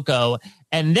with cocoa.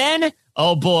 And then,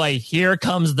 oh boy, here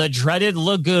comes the dreaded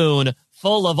lagoon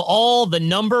full of all the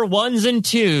number 1s and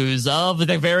 2s of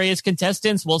the various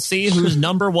contestants. We'll see who's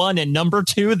number 1 and number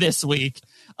 2 this week.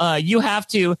 You have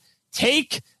to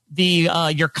take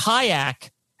your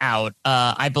kayak out,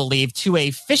 I believe, to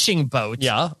a fishing boat.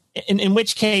 Yeah. In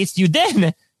which case you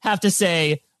then have to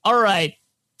say, all right,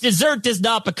 dessert does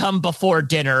not become before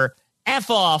dinner.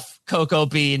 F off, cocoa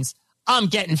beans. I'm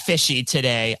getting fishy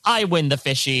today. I win the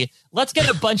fishy. Let's get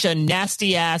a bunch of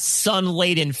nasty-ass,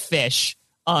 sun-laden fish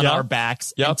on our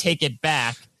backs and take it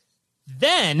back.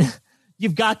 Then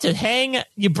you've got to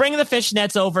you bring the fish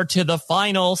nets over to the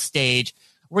final stage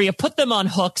where you put them on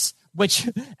hooks, which,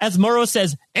 as Murrow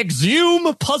says,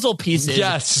 exhume puzzle pieces.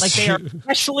 Yes. Like they are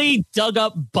freshly dug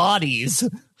up bodies,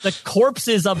 the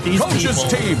corpses of these Coach's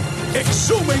people. team,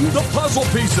 exhuming the puzzle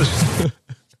pieces.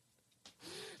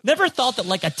 Never thought that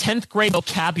like a 10th grade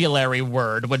vocabulary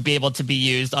word would be able to be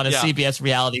used on a CBS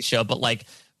reality show, but like,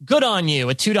 good on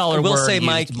you. A $2 word. I will say,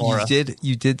 Mike,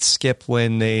 you did skip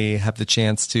when they have the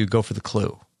chance to go for the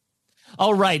clue.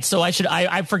 Oh, right. So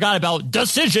I forgot about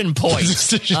decision point,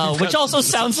 which also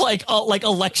sounds like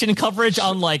election coverage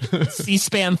on like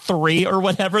C-SPAN 3 or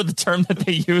whatever the term that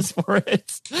they use for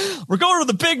it. We're going to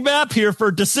the big map here for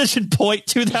decision point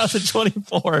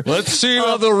 2024. Let's see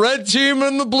how the red team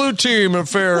and the blue team are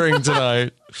faring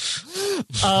tonight.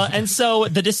 And so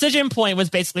the decision point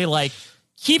was basically like,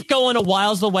 keep going a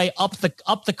whiles away up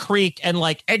the creek and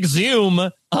like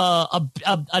exhume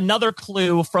another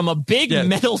clue from a big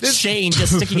metal chain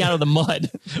just sticking out of the mud.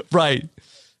 Right.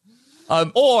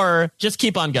 Or just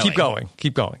keep on going.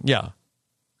 Keep going. Yeah.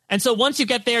 And so once you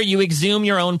get there, you exhume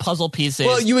your own puzzle pieces.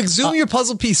 Well, you exhume your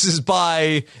puzzle pieces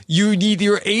by you need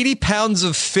your 80 pounds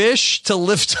of fish to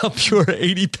lift up your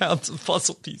 80 pounds of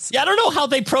puzzle pieces. Yeah, I don't know how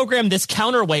they programmed this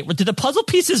counterweight. Do the puzzle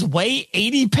pieces weigh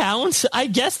 80 pounds? I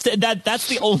guess that's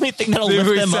the only thing that'll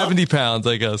lift them 70 pounds,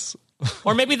 I guess.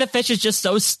 Or maybe the fish is just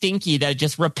so stinky that it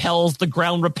just repels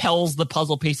the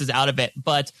puzzle pieces out of it.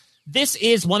 But this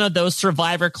is one of those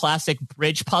Survivor classic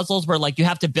bridge puzzles where like you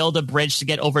have to build a bridge to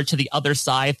get over to the other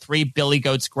side, 3 Billy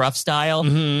Goats Gruff style.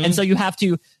 Mm-hmm. And so you have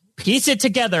to piece it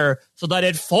together so that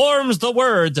it forms the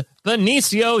words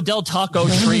Benicio del Taco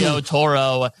Trio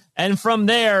Toro. And from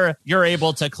there, you're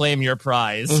able to claim your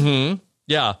prize. Mm-hmm.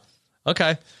 Yeah.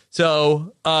 Okay.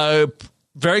 So,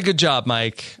 very good job,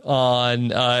 Mike,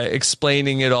 on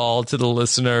explaining it all to the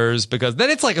listeners, because then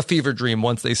it's like a fever dream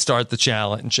once they start the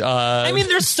challenge. I mean,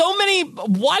 there's so many.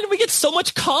 Why do we get so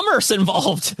much commerce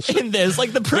involved in this?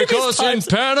 Like the previous times.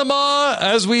 In Panama,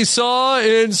 as we saw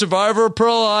in Survivor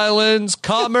Pearl Islands,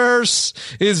 commerce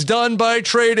is done by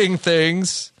trading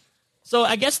things. So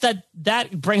I guess that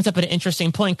brings up an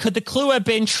interesting point. Could the clue have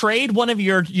been trade one of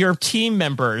your team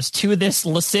members to this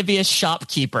lascivious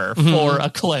shopkeeper for a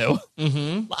clue?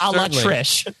 Mm-hmm. A la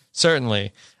Trish.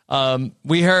 Certainly.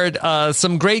 We heard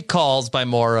some great calls by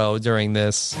Morrow during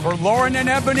this. For Lauren and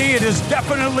Ebony, it is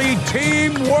definitely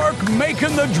teamwork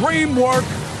making the dream work.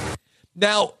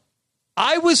 Now,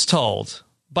 I was told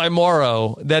by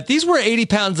Morrow that these were 80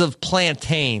 pounds of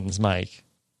plantains, Mike.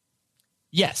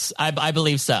 Yes, I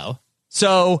believe so.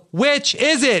 So, which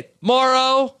is it,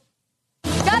 Morrow?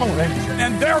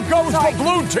 And there goes the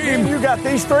blue team. You got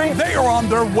these 3? They are on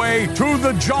their way to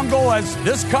the jungle as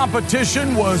this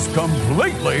competition was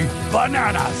completely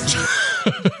bananas.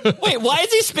 Wait, why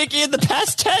is he speaking in the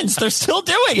past tense? They're still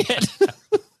doing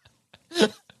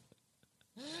it.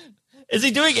 Is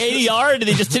he doing ADR and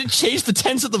he just didn't change the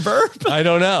tense of the verb? I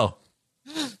don't know.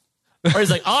 Or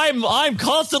he's like, I'm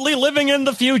constantly living in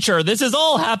the future. This is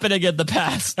all happening in the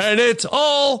past. And it's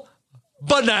all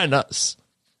bananas.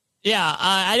 Yeah,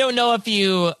 I don't know if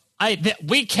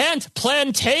we can't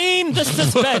plantain the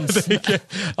suspense.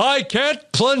 I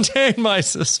can't plantain my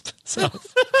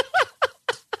suspense.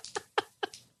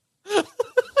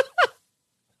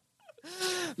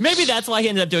 Maybe that's why he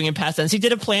ended up doing it in past tense. He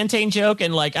did a plantain joke,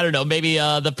 and like, I don't know, maybe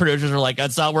the producers were like,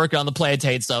 it's not working on the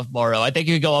plantain stuff, Morrow. I think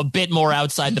you could go a bit more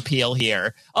outside the peel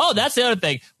here. Oh, that's the other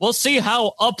thing. We'll see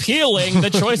how appealing the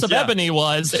choice of Ebony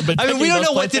was. I mean, we don't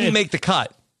know what didn't make the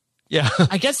cut. Yeah.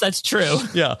 I guess that's true.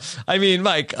 Yeah. I mean,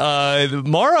 Mike,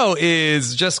 Morrow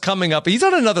is just coming up. He's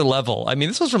on another level. I mean,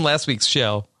 this was from last week's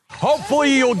show.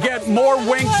 Hopefully you'll get more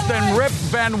winks than Rip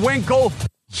Van Winkle.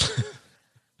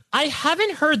 I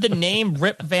haven't heard the name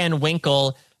Rip Van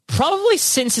Winkle probably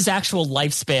since his actual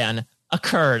lifespan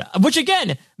occurred, which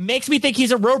again makes me think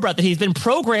he's a robot, that he's been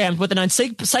programmed with an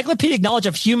encyclopedic knowledge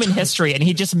of human history, and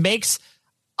he just makes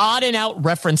odd and out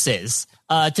references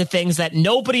to things that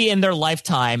nobody in their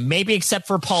lifetime, maybe except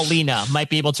for Paulina, might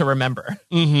be able to remember.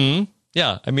 Mm-hmm.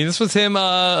 Yeah, I mean, this was him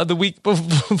the week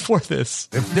before this.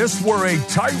 If this were a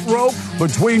tightrope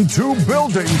between 2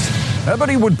 buildings,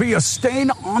 Ebony would be a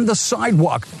stain on the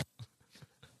sidewalk.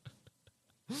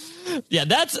 Yeah,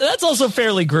 that's also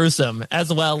fairly gruesome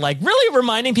as well. Like, really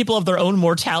reminding people of their own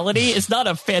mortality is not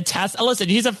a fantastic... Listen,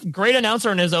 he's a great announcer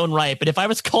in his own right, but if I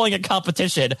was calling a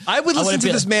competition... I would listen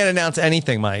to this man announce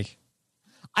anything, Mike.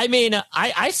 I mean,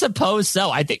 I suppose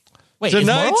so. I think... Wait,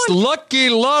 tonight's lucky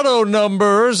lotto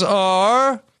numbers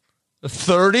are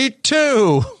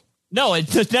 32. No,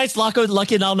 tonight's lucky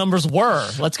lotto numbers were.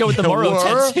 Let's go with the Morrow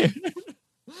tense here.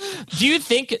 Do you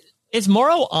think... Is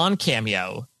Morrow on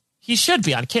Cameo? He should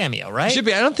be on Cameo, right? He should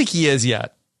be. I don't think he is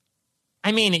yet.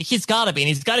 I mean, he's got to be, and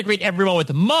he's got to greet everyone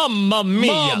with Mamma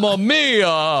Mia. Mamma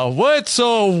Mia, what's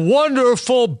a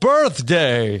wonderful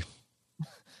birthday.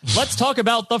 Let's talk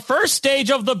about the first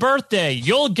stage of the birthday.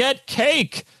 You'll get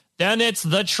cake. Then it's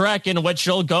the trek in which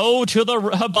you'll go to the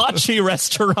hibachi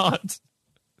restaurant.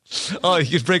 Oh,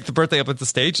 you could break the birthday up into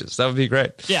stages. That would be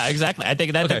great. Yeah, exactly. I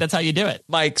think that's how you do it.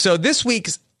 Mike, so this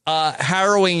week's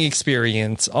harrowing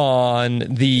experience on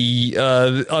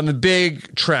the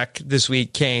big trek this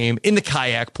week came in the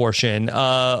kayak portion.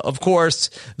 Of course,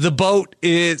 the boat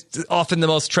is often the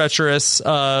most treacherous.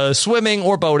 Swimming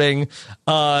or boating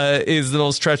is the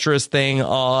most treacherous thing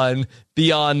on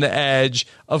Beyond the Edge.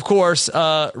 Of course,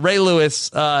 Ray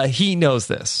Lewis, he knows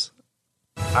this.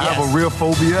 I have a real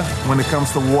phobia when it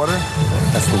comes to water.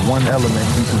 That's the one element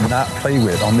you do not play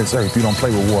with on this earth. You don't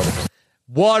play with water.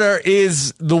 Water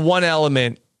is the one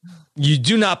element you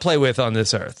do not play with on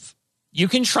this earth. You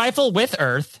can trifle with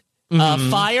earth.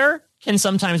 Fire can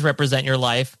sometimes represent your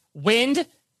life. Wind,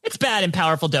 it's bad in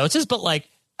powerful doses, but like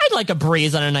I'd like a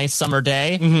breeze on a nice summer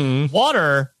day.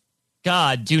 Water,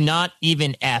 God, do not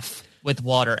even F with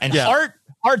water. And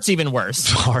heart's even worse.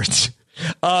 Heart.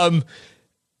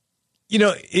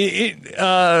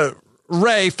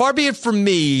 Ray, far be it from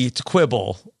me to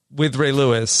quibble with Ray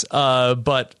Lewis,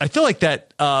 but I feel like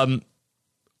that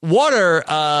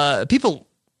water, people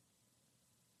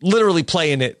literally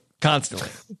play in it constantly.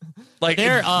 Like,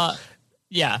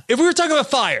 if we were talking about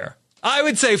fire, I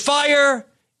would say fire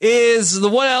is the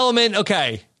one element.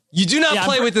 Okay, you do not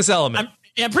play with this element.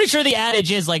 I'm pretty sure the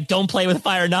adage is like, don't play with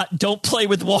fire, not don't play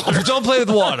with water. Don't play with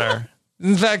water.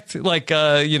 In fact, like,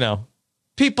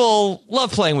 people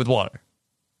love playing with water.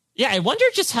 Yeah, I wonder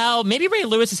just how maybe Ray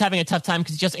Lewis is having a tough time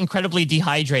because he's just incredibly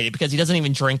dehydrated because he doesn't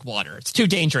even drink water. It's too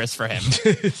dangerous for him.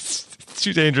 It's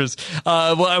too dangerous.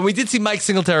 And we did see Mike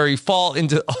Singletary fall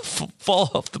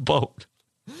off the boat.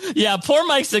 Yeah, poor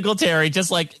Mike Singletary just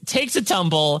like takes a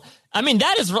tumble. I mean,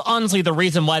 that is honestly the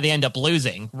reason why they end up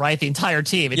losing, right? The entire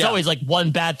team. It's always like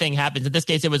one bad thing happens. In this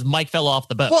case, it was Mike fell off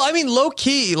the boat. Well, I mean, low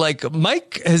key, like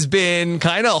Mike has been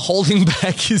kind of holding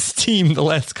back his team the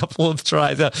last couple of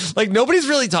tries. Like nobody's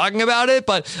really talking about it,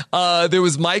 but there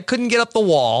was Mike couldn't get up the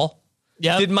wall.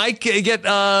 Yeah. Did Mike get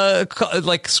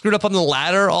like screwed up on the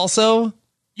ladder also?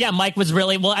 Yeah, Mike was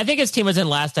really well. I think his team was in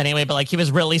last anyway, but like he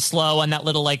was really slow on that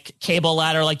little like cable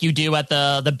ladder, like you do at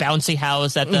the bouncy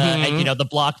house at the at, the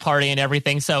block party and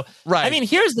everything. So, right. I mean,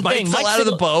 here's the thing: Mike fell out of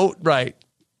the boat, right?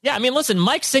 Yeah, I mean, listen,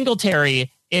 Mike Singletary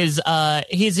is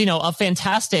he's a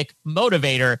fantastic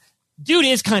motivator. Dude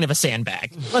is kind of a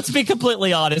sandbag. Let's be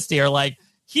completely honest here. Like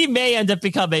he may end up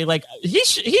becoming like he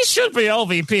should be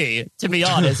LVP, to be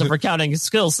honest, if we're counting his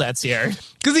skill sets here,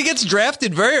 because he gets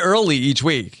drafted very early each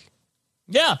week.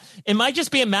 Yeah, it might just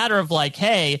be a matter of like,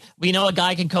 hey, we know a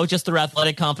guy can coach us through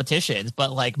athletic competitions, but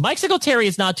like Mike Singletary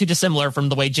is not too dissimilar from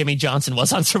the way Jimmy Johnson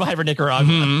was on Survivor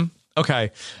Nicaragua.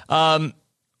 Okay. Yada,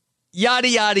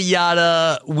 yada,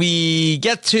 yada. We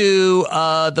get to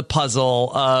the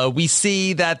puzzle. We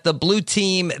see that the blue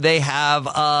team, they have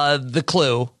the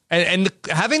clue. And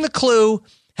having the clue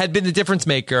had been the difference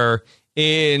maker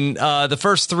in the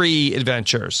first three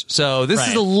adventures. So this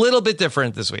is a little bit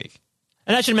different this week.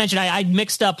 And I should mention, I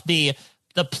mixed up the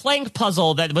plank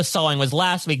puzzle that was solving was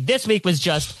last week. This week was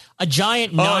just a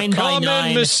giant 9x9.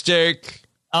 Common mistake.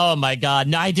 Oh, my God.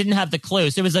 No, I didn't have the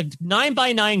clues. It was a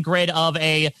 9x9 grid of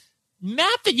a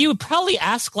map that you would probably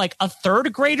ask like a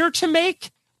third grader to make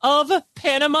of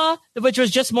Panama, which was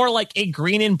just more like a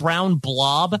green and brown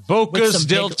blob. Bocas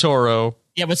del Toro.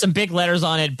 Yeah, with some big letters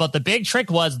on it. But the big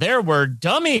trick was there were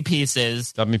dummy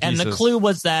pieces. And the clue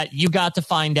was that you got to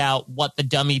find out what the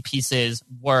dummy pieces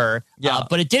were. Yeah.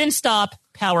 But it didn't stop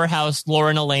Powerhouse,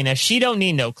 Lauren Elena. She don't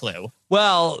need no clue.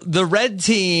 Well, the red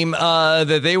team,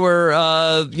 that they were,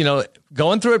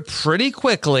 going through it pretty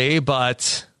quickly,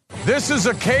 but... This is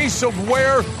a case of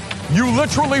where you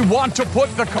literally want to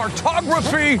put the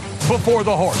cartography before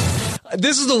the horse.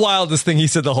 This is the wildest thing he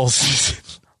said the whole season.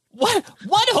 What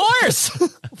horse?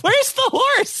 Where's the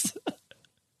horse?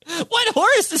 What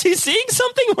horse? Is he seeing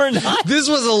something or not? This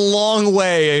was a long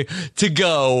way to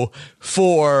go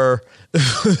for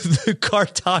the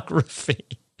cartography.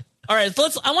 All right,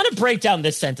 I want to break down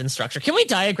this sentence structure. Can we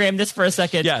diagram this for a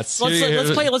second? Yes.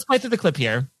 Let's play through the clip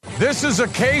here. This is a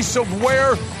case of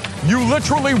where you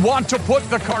literally want to put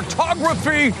the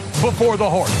cartography before the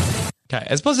horse. Okay,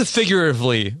 as opposed to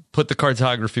figuratively put the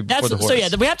cartography before the horse. So yeah,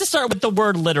 we have to start with the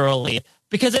word literally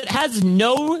because it has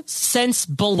no sense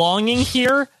belonging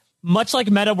here, much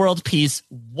like Meta World Peace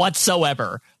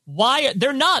whatsoever. Why?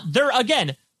 There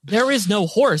is no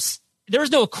horse. There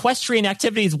is no equestrian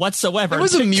activities whatsoever. There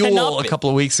was a mule a couple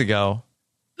of weeks ago.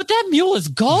 But that mule is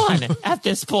gone at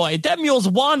this point. That mule's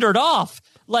wandered off.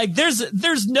 Like,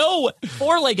 there's no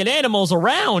four-legged animals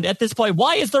around at this point.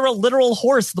 Why is there a literal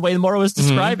horse the way Moro is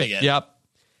describing it? Yep.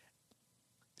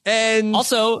 And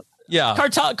also,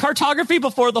 cartography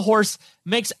before the horse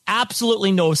makes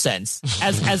absolutely no sense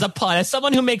as a pun. As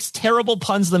someone who makes terrible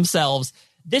puns themselves,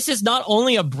 this is not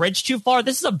only a bridge too far,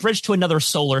 this is a bridge to another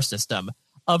solar system.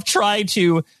 of trying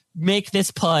to make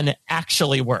this pun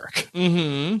actually work.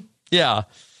 Mm-hmm. Yeah.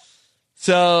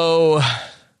 So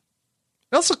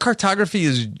also cartography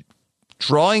is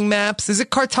drawing maps. Is it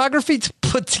cartography to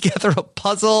put together a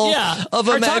puzzle of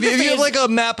a map? If you have like a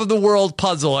map of the world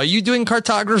puzzle, are you doing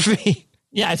cartography?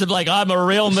 Yeah, I said, like, I'm a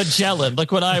real Magellan.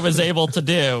 Look what I was able to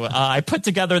do. I put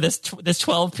together this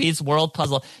 12-piece world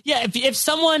puzzle. Yeah, if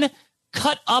someone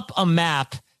cut up a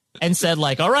map and said,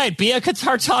 like, all right, be a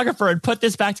cartographer and put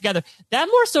this back together, that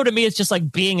more so to me is just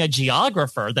like being a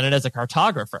geographer than it is a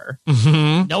cartographer.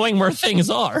 Mm-hmm. Knowing where things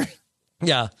are.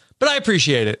 Yeah, but I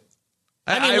appreciate it.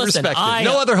 I respect it.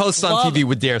 No other host on TV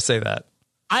would dare say that.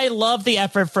 I love the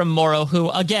effort from Morrow, who,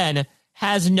 again,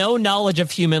 has no knowledge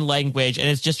of human language and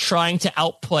is just trying to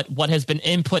output what has been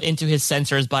input into his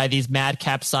sensors by these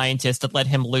madcap scientists that let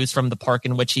him loose from the park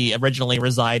in which he originally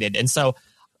resided. And so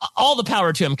all the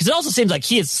power to him, because it also seems like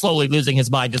he is slowly losing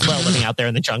his mind as well, living out there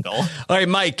in the jungle. All right,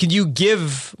 Mike, can you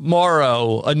give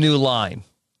Morrow a new line?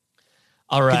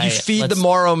 All right. Can you feed the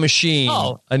Morrow machine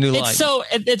a new line?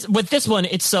 It's with this one,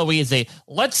 it's so easy.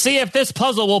 Let's see if this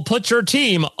puzzle will put your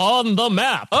team on the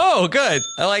map. Oh, good.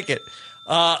 I like it.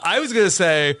 I was going to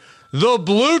say, the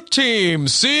blue team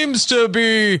seems to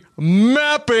be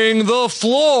mapping the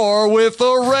floor with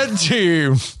the red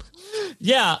team.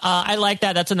 Yeah, I like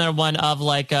that. That's another one of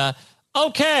like,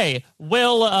 okay,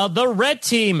 will the red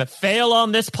team fail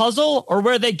on this puzzle or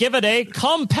will they give it a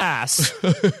compass?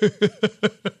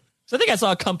 So I think I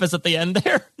saw a compass at the end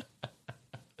there.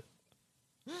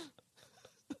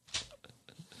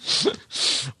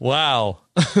 Wow.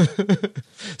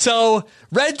 So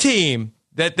red team,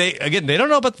 that they don't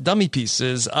know about the dummy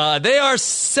pieces. They are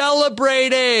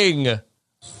celebrating.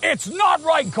 It's not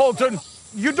right, Colton.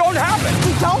 You don't have it.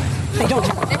 We don't? They don't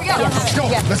have it. There we go.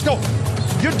 Let's go.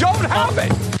 You don't have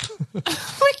it.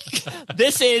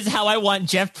 This is how I want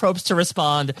Jeff Probst to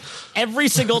respond every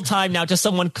single time now to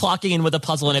someone clocking in with a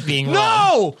puzzle and it being wrong.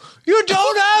 No, you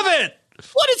don't have it.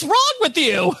 What is wrong with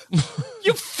you?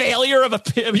 You failure of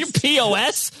you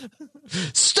POS.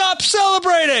 Stop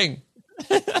celebrating.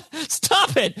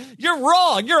 Stop it. You're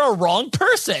wrong. You're a wrong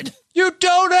person. You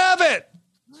don't have it.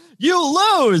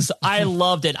 You lose. I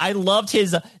loved it. I loved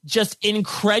his just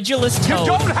incredulous tone.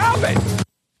 You don't have it.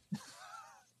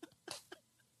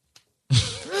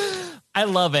 I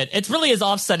love it. It really is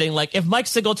offsetting. Like if Mike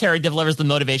Singletary delivers the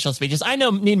motivational speeches, I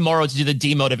need Morrow to do the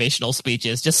demotivational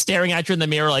speeches, just staring at you in the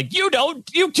mirror like you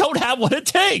don't have what it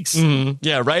takes. Mm-hmm.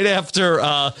 Yeah, right after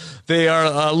they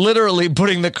are literally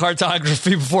putting the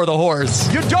cartography before the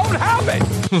horse. You don't have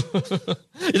it.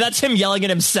 That's him yelling at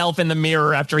himself in the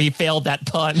mirror after he failed that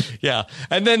pun. Yeah,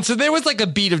 and then so there was like a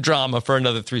beat of drama for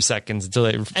another 3 seconds until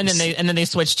they and then they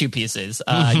switched two pieces.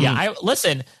 Yeah,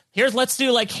 listen. Let's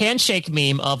do like handshake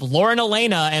meme of Lauren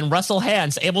Elena and Russell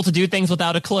Hantz able to do things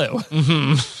without a clue.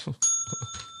 Mm-hmm.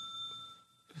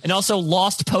 And also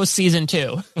Lost post season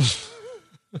 2.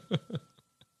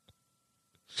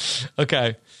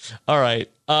 Okay. All right.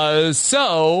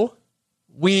 So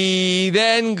we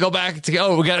then go back to,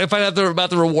 we got to find out about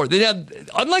the reward. Then,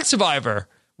 unlike Survivor,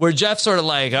 where Jeff's sort of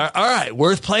like, all right,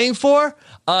 worth playing for.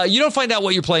 You don't find out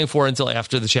what you're playing for until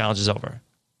after the challenge is over.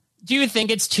 Do you think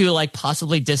it's to like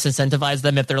possibly disincentivize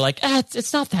them if they're like,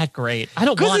 it's not that great. I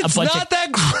don't want a bunch of... It's not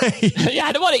that great. Yeah,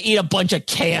 I don't want to eat a bunch of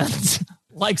cans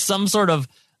like some sort of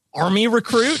army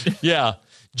recruit. Yeah.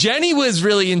 Jenny was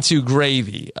really into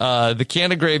gravy. The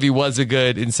can of gravy was a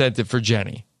good incentive for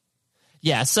Jenny.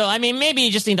 Yeah, so I mean, maybe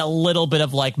you just need a little bit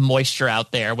of like moisture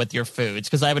out there with your foods,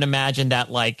 because I would imagine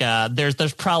that like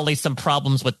there's probably some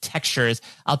problems with textures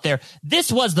out there.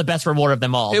 This was the best reward of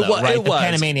them all, right? It was.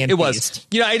 Panamanian Feast.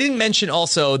 You know, I didn't mention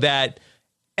also that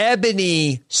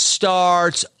Ebony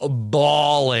starts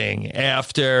bawling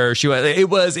after she was. It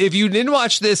was, if you didn't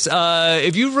watch this,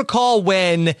 if you recall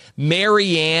when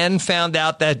Marianne found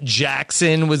out that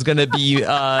Jackson was going to be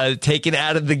taken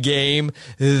out of the game,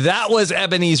 that was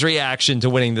Ebony's reaction to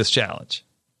winning this challenge.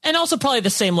 And also probably the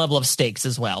same level of stakes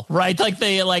as well, right? Like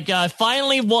they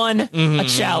finally won a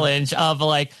challenge of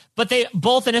like, but they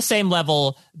both in the same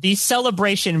level. The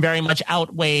celebration very much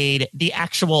outweighed the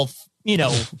actual,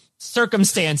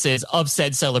 circumstances of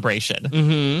said celebration.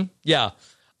 Mm-hmm. Yeah.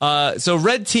 So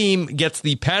red team gets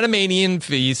the Panamanian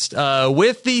Feast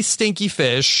with the stinky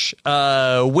fish,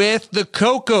 with the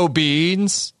cocoa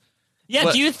beans.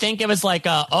 Yeah, do you think it was like,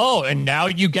 and now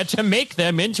you get to make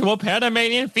them into a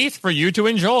Panamanian Feast for you to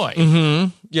enjoy?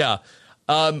 Mm-hmm. Yeah.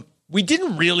 We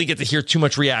didn't really get to hear too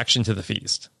much reaction to the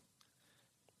feast.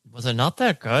 Was it not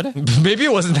that good? Maybe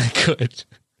it wasn't that good.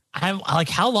 I'm like,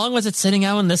 how long was it sitting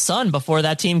out in the sun before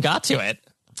that team got to it?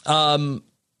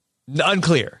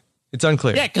 Unclear. It's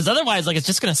unclear. Yeah, because otherwise, like, it's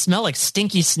just going to smell like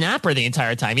stinky snapper the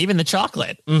entire time, even the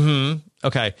chocolate.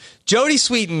 Okay. Jodie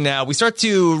Sweetin now. We start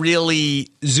to really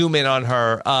zoom in on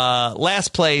her.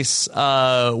 Last place,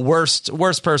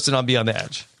 worst person on Beyond the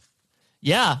Edge.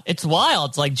 Yeah, it's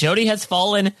wild. It's like Jodie has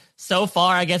fallen so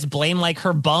far, I guess, blame like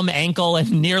her bum ankle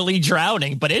and nearly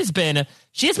drowning. But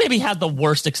she has maybe had the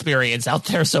worst experience out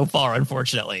there so far,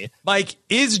 unfortunately. Mike,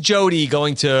 is Jodie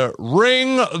going to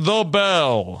ring the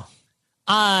bell?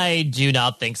 I do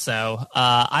not think so.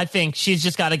 I think she's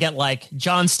just got to get like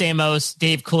John Stamos,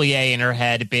 Dave Coulier in her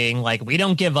head being like, we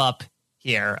don't give up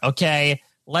here. Okay,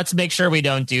 let's make sure we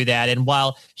don't do that. And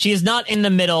while she is not in the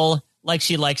middle like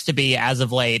she likes to be as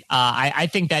of late, I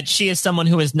think that she is someone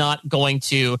who is not going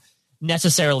to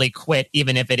necessarily quit,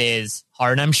 even if it is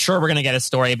hard. And I'm sure we're going to get a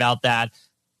story about that.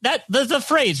 The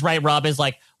phrase, right, Rob, is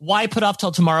like, why put off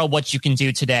till tomorrow what you can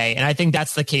do today? And I think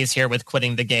that's the case here with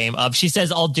quitting the game. She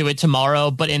says, I'll do it tomorrow.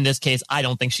 But in this case, I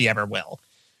don't think she ever will.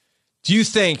 Do you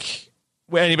think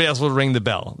anybody else will ring the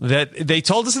bell? That they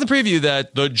told us in the preview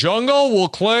that the jungle will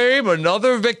claim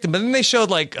another victim. But then they showed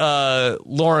like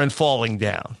Lauren falling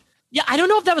down. Yeah, I don't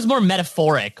know if that was more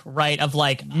metaphoric, right? Of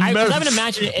like, I would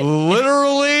imagine it.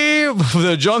 Literally,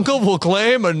 the jungle will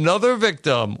claim another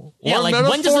victim. Yeah, or like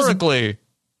metaphorically.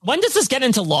 When does this get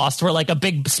into Lost where like a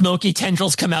big smoky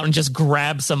tendrils come out and just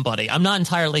grab somebody? I'm not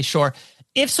entirely sure.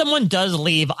 If someone does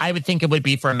leave, I would think it would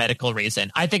be for a medical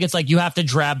reason. I think it's like you have to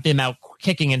drag them out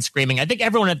kicking and screaming. I think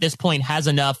everyone at this point has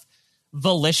enough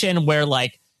volition where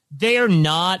like they're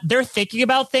thinking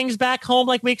about things back home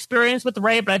like we experienced with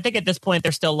Ray. But I think at this point,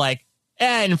 they're still like,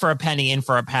 in for a penny, in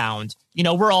for a pound. You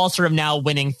know, we're all sort of now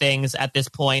winning things at this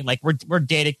point. Like we're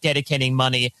dedicating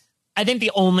money. I think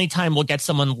the only time we'll get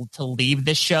someone to leave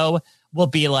this show will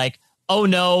be like, oh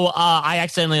no, I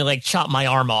accidentally like chopped my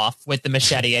arm off with the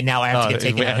machete and now I have to get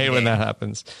taken out. I hate when that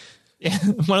happens. Yeah,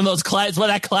 one of those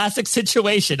that classic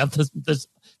situation of this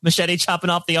machete chopping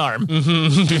off the arm.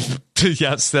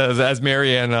 Yes, as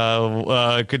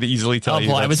Marianne could easily tell you.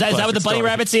 Oh boy, is that with the bunny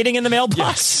rabbits eating in the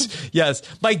mailbox? Yes.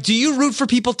 Mike, do you root for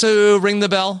people to ring the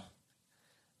bell?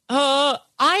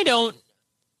 I don't.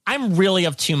 I'm really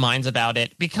of two minds about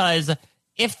it, because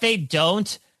if they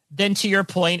don't, then to your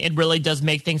point, it really does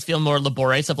make things feel more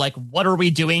laborious of like, what are we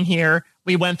doing here?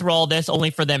 We went through all this only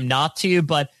for them not to.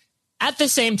 But at the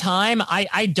same time,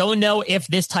 I don't know if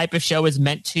this type of show is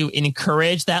meant to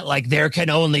encourage that, like, there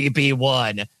can only be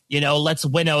one, let's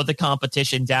winnow the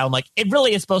competition down. Like, it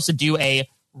really is supposed to do a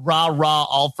rah,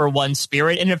 all for one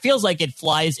spirit. And it feels like it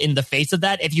flies in the face of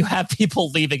that if you have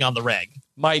people leaving on the reg.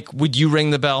 Mike, would you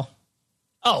ring the bell?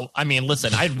 Oh, I mean,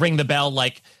 listen, I'd ring the bell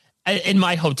like in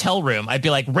my hotel room. I'd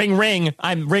be like, ring, ring.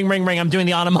 I'm ring. I'm doing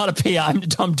the onomatopoeia.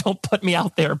 Don't put me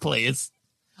out there, please.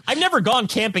 I've never gone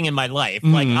camping in my life.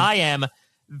 Like, I am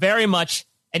very much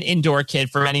an indoor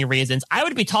kid for many reasons. I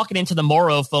would be talking into the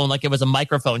Moro phone like it was a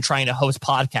microphone trying to host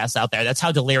podcasts out there. That's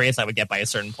how delirious I would get by a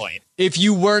certain point. If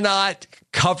you were not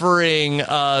covering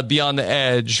Beyond the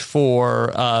Edge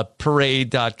for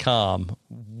Parade.com,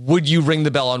 would you ring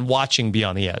the bell on watching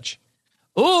Beyond the Edge?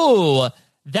 Ooh,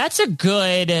 that's a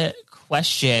good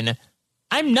question.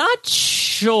 I'm not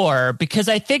sure, because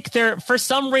I think for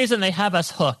some reason they have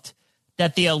us hooked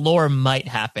that the allure might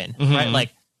happen, right?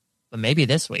 Like, but maybe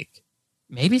this week,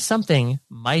 maybe something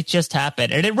might just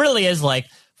happen. And it really is like,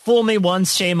 fool me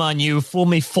once, shame on you. Fool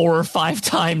me 4 or 5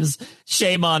 times,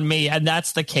 shame on me. And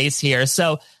that's the case here.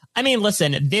 So, I mean,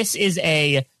 listen, this is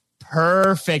a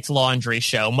perfect laundry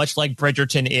show, much like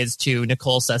Bridgerton is to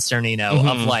Nicole Cesternino,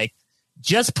 of like,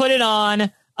 just put it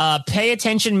on, pay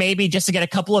attention maybe just to get a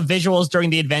couple of visuals during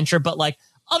the adventure. But like,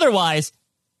 otherwise,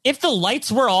 if the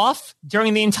lights were off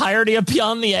during the entirety of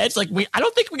Beyond the Edge, like I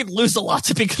don't think we could lose a lot,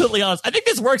 to be completely honest. I think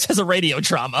this works as a radio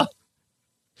drama.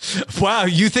 Wow,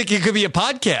 you think it could be a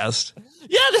podcast?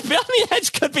 Yeah, the Beyond the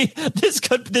Edge could be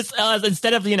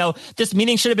instead of, this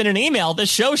meeting should have been an email, this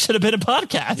show should have been a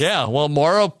podcast. Yeah, well,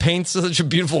 Morrow paints such a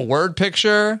beautiful word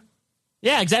picture.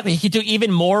 Yeah, exactly. He could do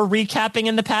even more recapping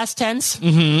in the past tense.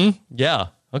 Yeah.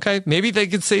 Okay. Maybe they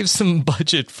could save some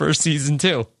budget for season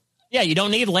 2. Yeah, you don't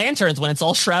need lanterns when it's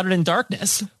all shrouded in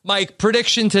darkness. Mike,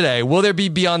 prediction today. Will there be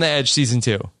Beyond the Edge season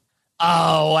 2?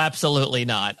 Oh, absolutely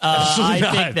not.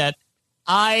 I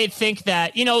think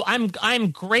that,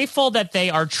 I'm grateful that they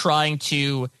are trying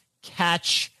to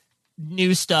catch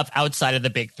new stuff outside of the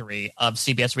big 3 of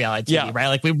CBS reality TV, right?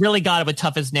 Like, we really got it with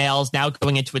Tough as Nails, now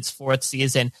going into its 4th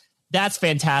season. That's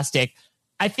fantastic.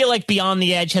 I feel like Beyond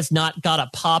the Edge has not got a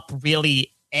pop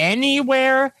really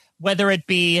anywhere, whether it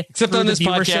be except on this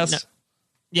podcast.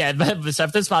 Yeah,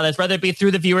 stuff that's bothers, whether it be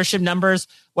through the viewership numbers,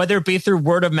 whether it be through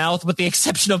word of mouth, with the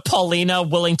exception of Paulina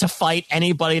willing to fight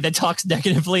anybody that talks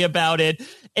negatively about it.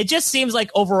 It just seems like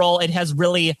overall it has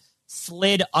really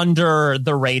slid under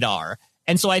the radar.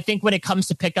 And so I think when it comes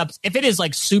to pickups, if it is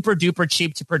like super duper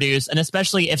cheap to produce, and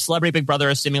especially if Celebrity Big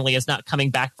Brother seemingly is not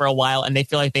coming back for a while and they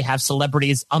feel like they have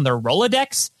celebrities on their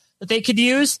Rolodex that they could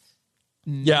use,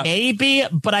 maybe.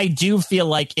 But I do feel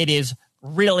like it is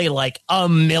really like a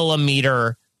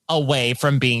millimeter away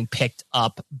from being picked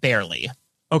up barely.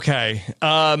 Okay.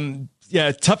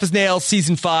 Tough as Nails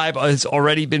season 5 has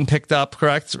already been picked up,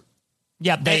 correct?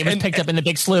 Yep, it was picked up in the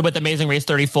big slew with Amazing Race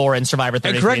 34 and Survivor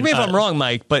 33. And correct me if I'm wrong,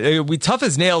 Mike, but Tough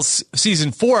as Nails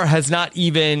season 4 has not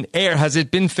even aired. Has it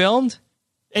been filmed?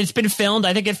 It's been filmed.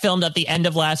 I think it filmed at the end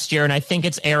of last year, and I think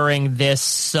it's airing this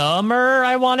summer,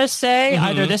 I want to say.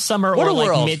 Either this summer what or a like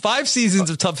world. 5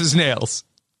 seasons of Tough as Nails.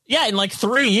 Yeah, in like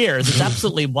 3 years. It's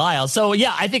absolutely wild. So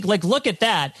yeah, I think like look at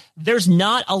that. There's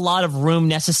not a lot of room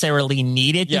necessarily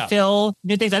needed to fill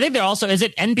new things. I think there also, is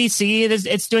it NBC?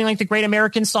 It's doing like the Great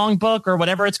American Songbook or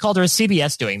whatever it's called, or is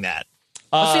CBS doing that?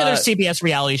 What's the other CBS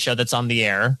reality show that's on the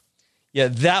air? Yeah,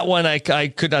 that one I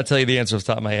could not tell you the answer off the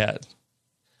top of my head.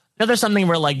 Now there's something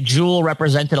where like Jewel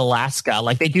represented Alaska.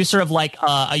 Like they do sort of like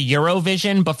a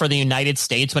Eurovision, but for the United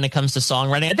States when it comes to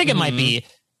songwriting. I think it might be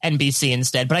NBC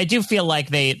instead, but I do feel like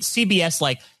CBS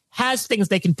like has things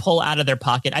they can pull out of their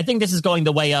pocket. I think this is going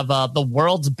the way of The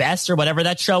World's Best or whatever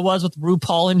that show was with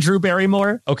RuPaul and Drew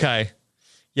Barrymore. Okay.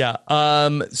 Yeah.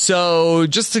 So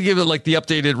just to give it like the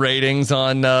updated ratings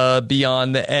on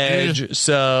Beyond the Edge.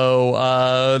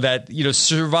 So that,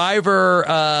 Survivor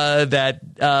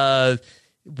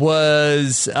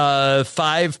was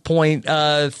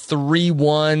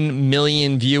 5.31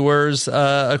 million viewers,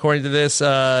 according to this.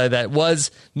 That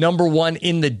was number 1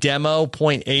 in the demo,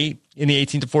 0.8 in the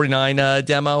 18 to 49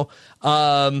 demo.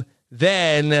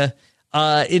 Then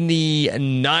in the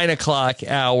 9 o'clock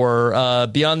hour,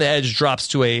 Beyond the Edge drops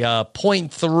to a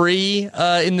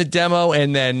 0.3 in the demo,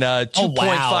 and then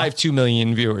 2.52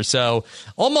 million viewers. So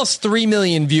almost 3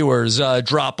 million viewers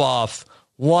drop off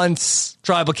once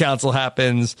Tribal Council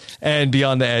happens and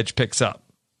Beyond the Edge picks up.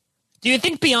 Do you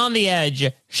think Beyond the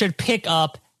Edge should pick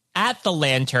up at the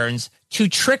Lanterns to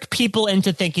trick people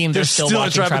into thinking they're still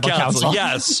watching Tribal Council?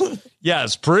 Yes.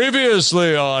 Yes.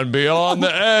 Previously on Beyond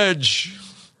the Edge.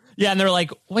 Yeah, and they're like,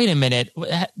 wait a minute.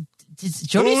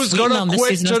 Who's going to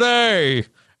quit today?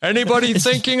 Anybody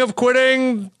thinking of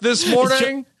quitting this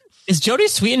morning? Is Jodie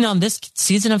Sweetin on this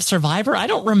season of Survivor? I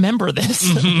don't remember this.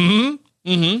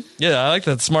 Yeah, I like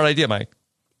that. Smart idea, Mike.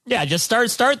 Yeah, just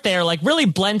start there, like really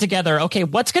blend together. Okay,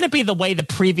 what's going to be the way the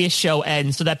previous show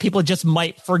ends so that people just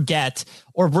might forget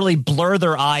or really blur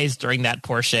their eyes during that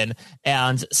portion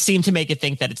and seem to make it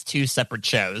think that it's 2 separate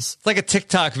shows. It's like a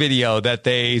TikTok video that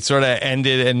they sort of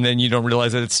ended and then you don't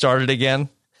realize that it started again.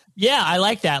 Yeah, I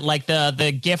like that. Like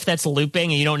the GIF that's looping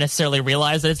and you don't necessarily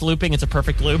realize that it's looping. It's a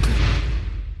perfect loop.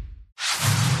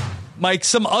 Mike,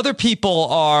 some other people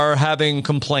are having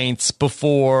complaints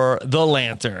before the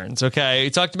Lanterns, okay? You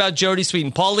talked about Jodie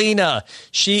Sweetin. Paulina,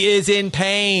 she is in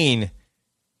pain.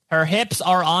 Her hips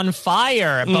are on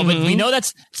fire. But we know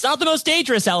it's not the most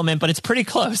dangerous element, but it's pretty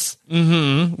close.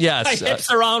 Yes. My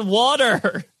hips are on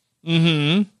water.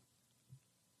 Ray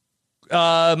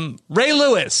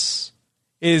Lewis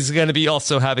is going to be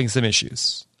also having some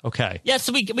issues. Okay. Yeah,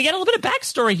 so we get a little bit of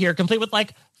backstory here, complete with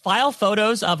like file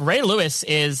photos of Ray Lewis.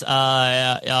 Is he's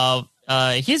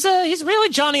really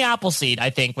Johnny Appleseed, I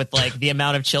think, with like the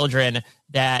amount of children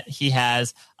that he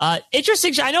has.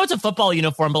 Interesting. I know it's a football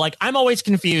uniform, but like I'm always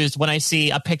confused when I see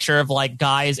a picture of like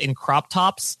guys in crop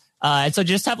tops. And so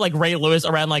just have like Ray Lewis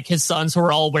around like his sons who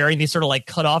are all wearing these sort of like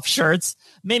cut off shirts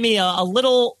made me a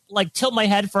little like tilt my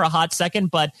head for a hot second.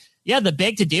 But yeah, the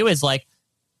big to do is like,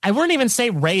 I wouldn't even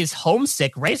say Ray's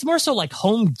homesick. Ray's more so like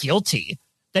home guilty,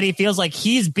 that he feels like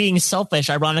he's being selfish,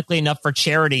 ironically enough, for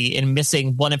charity in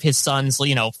missing one of his son's,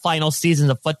 final seasons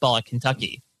of football at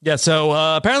Kentucky. Yeah, so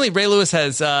apparently Ray Lewis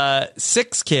has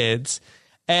 6 kids,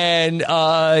 and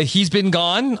he's been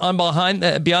gone on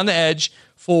Beyond the Edge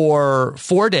for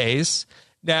 4 days.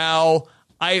 Now,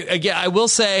 I will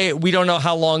say we don't know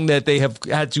how long that they have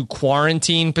had to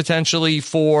quarantine potentially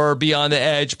for Beyond the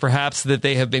Edge. Perhaps that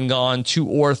they have been gone 2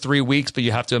 or 3 weeks, but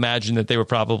you have to imagine that they were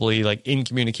probably like in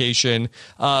communication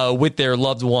with their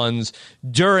loved ones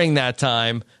during that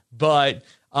time. But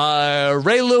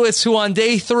Ray Lewis, who on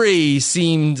day 3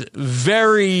 seemed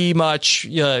very much,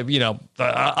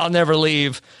 I'll never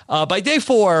leave. By day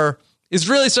 4 is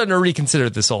really starting to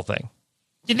reconsider this whole thing.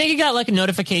 Do you think he got like a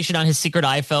notification on his secret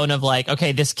iPhone of like,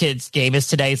 okay, this kid's game is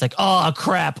today? He's like, oh,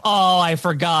 crap. Oh, I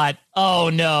forgot. Oh,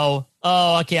 no.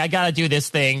 oh, okay, I got to do this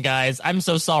thing, guys. I'm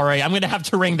so sorry. I'm going to have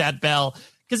to ring that bell.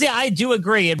 Because, yeah, I do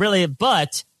agree. It really,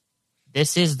 but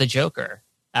this is the Joker,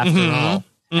 after all.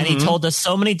 And he told us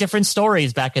so many different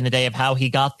stories back in the day of how he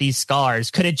got these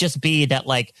scars. Could it just be that,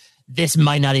 like, this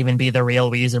might not even be the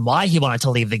real reason why he wanted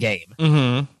to leave the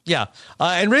game? Yeah.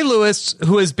 And Ray Lewis,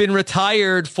 who has been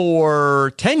retired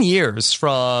for 10 years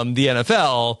from the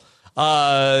NFL,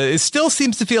 it still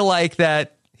seems to feel like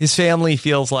that his family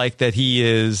feels like that he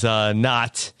is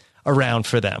not around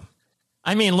for them.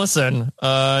 I mean, listen,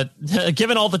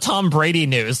 given all the Tom Brady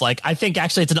news, like, I think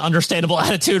actually it's an understandable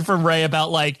attitude from Ray about,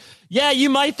 like, yeah,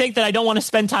 you might think that I don't want to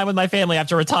spend time with my family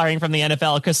after retiring from the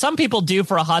NFL, because some people do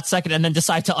for a hot second and then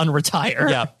decide to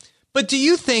unretire. Yeah. But do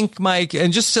you think, Mike,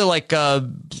 and just to like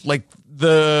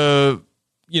the,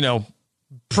 you know,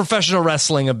 professional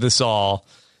wrestling of this all,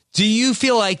 do you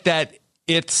feel like that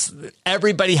it's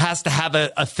everybody has to have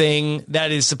a thing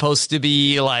that is supposed to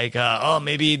be like, oh,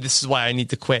 maybe this is why I need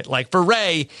to quit? Like for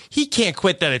Ray, he can't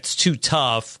quit that it's too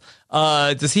tough.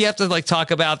 Does he have to like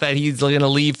talk about that he's going to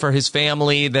leave for his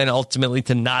family, then ultimately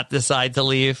to not decide to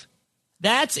leave?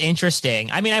 That's interesting.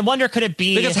 I mean, I wonder, could it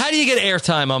be... Because how do you get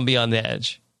airtime on Beyond the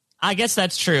Edge? I guess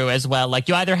that's true as well. Like,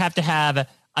 you either have to have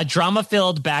a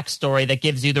drama-filled backstory that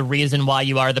gives you the reason why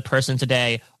you are the person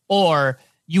today, or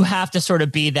you have to sort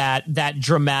of be that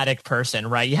dramatic person,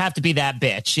 right? You have to be that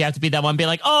bitch. You have to be that one being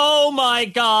like, oh my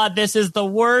God, this is the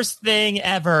worst thing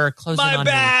ever. Close my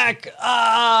back.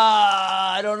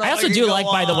 I don't know. I also do like,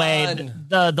 by the way,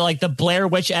 the Blair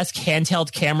Witch-esque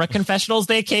handheld camera confessionals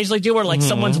they occasionally do, where like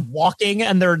someone's walking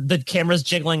and the camera's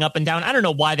jiggling up and down. I don't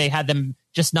know why they had them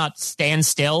just not stand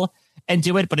still and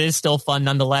do it, but it is still fun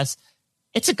nonetheless.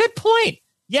 It's a good point.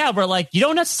 Yeah, we're like, you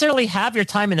don't necessarily have your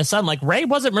time in the sun. Like, Ray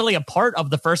wasn't really a part of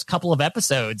the first couple of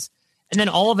episodes. And then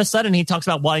all of a sudden he talks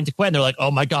about wanting to quit. And they're like,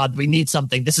 oh my God, we need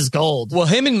something. This is gold. Well,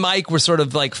 him and Mike were sort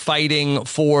of like fighting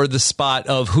for the spot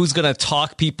of who's going to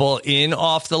talk people in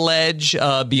off the ledge,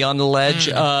 beyond the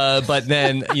ledge. But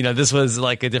then, you know, this was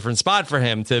like a different spot for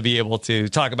him to be able to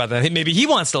talk about that. Maybe he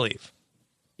wants to leave.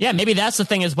 Yeah, maybe that's the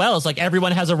thing as well. It's like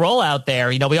everyone has a role out there.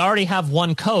 You know, we already have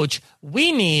one coach.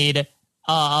 We need...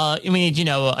 you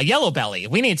know, a yellow belly.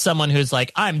 We need someone who's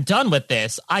like, I'm done with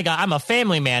this. I'm a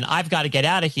family man. I've got to get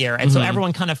out of here. And so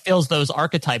everyone kind of fills those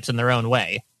archetypes in their own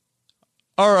way.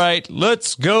 All right,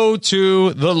 let's go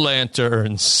to the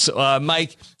Lanterns. Mike,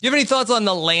 do you have any thoughts on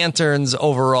the Lanterns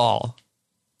overall?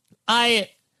 I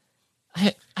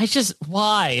just,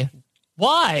 why?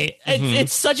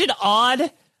 It's such an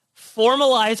odd,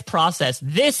 formalized process.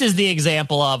 This is the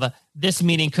example of this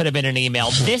meeting could have been an email.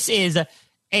 This is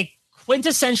a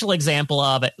quintessential example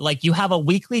of it. Like, you have a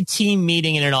weekly team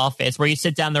meeting in an office where you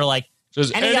sit down there like,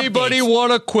 does anybody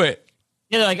want to quit?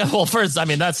 You know, like, well, first, I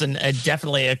mean, that's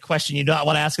definitely a question you don't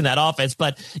want to ask in that office.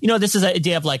 But, you know, this is an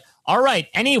idea of like, all right,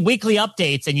 any weekly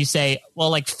updates? And you say, well,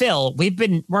 like, Phil,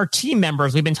 we're team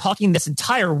members. We've been talking this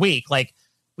entire week. Like,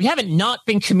 we haven't not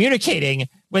been communicating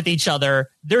with each other.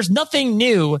 There's nothing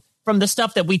new from the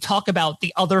stuff that we talk about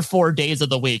the other 4 days of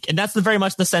the week. And that's very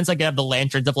much the sense I get of the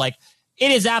Lanterns of like, it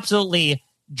is absolutely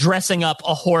dressing up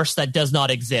a horse that does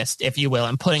not exist, if you will,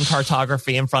 and putting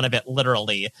cartography in front of it,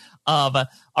 literally. All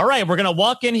right, we're going to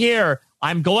walk in here.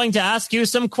 I'm going to ask you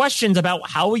some questions about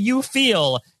how you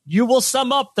feel. You will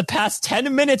sum up the past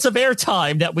 10 minutes of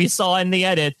airtime that we saw in the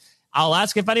edit. I'll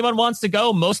ask if anyone wants to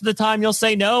go. Most of the time you'll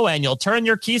say no, and you'll turn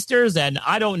your keisters and,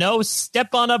 I don't know,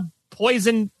 step on a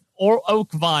poison or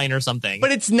oak vine or something.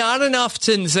 But it's not enough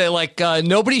to say, like,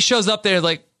 nobody shows up there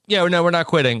like, yeah, no, we're not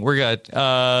quitting. We're good.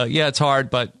 Yeah, it's hard,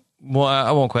 but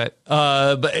I won't quit.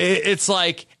 But it's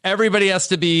like everybody has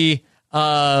to be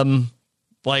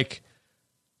like,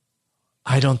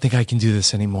 I don't think I can do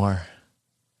this anymore.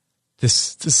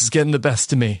 This is getting the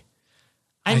best of me.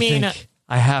 I mean, think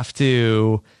I have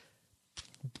to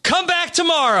come back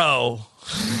tomorrow.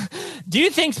 Do you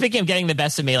think, speaking of getting the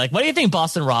best of me, like, what do you think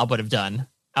Boston Rob would have done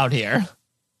out here?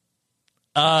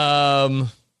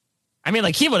 I mean,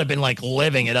 like, he would have been, like,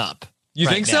 living it up. You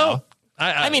think so?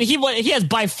 I mean, he has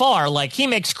by far, like, he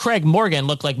makes Craig Morgan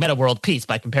look like Meta World Peace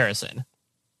by comparison.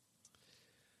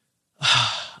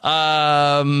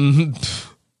 What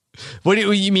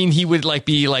do you mean he would, like,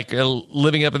 be, like,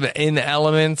 living up in the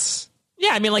elements?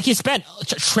 Yeah, I mean, like, he spent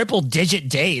triple-digit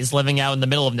days living out in the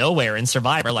middle of nowhere in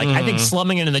Survivor. Like, I think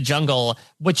slumming into the jungle,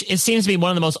 which it seems to be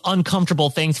one of the most uncomfortable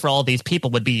things for all these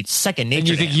people, would be second nature. And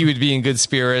you think he would be in good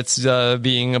spirits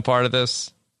being a part of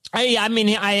this? I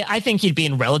mean, I think he'd be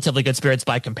in relatively good spirits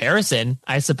by comparison,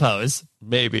 I suppose.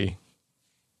 Maybe.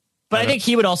 But I think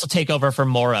he would also take over from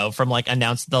Morrow from, like,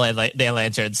 announce the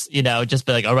Lanterns, you know, just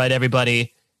be like, all right,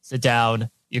 everybody, sit down.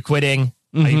 You're quitting.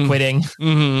 Are you quitting?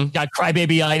 Got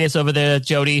crybaby-itis over there,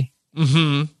 Jody.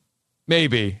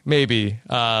 Maybe.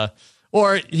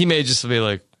 Or he may just be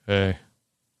like, hey,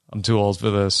 I'm too old for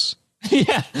this.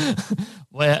 Yeah.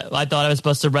 Well, I thought I was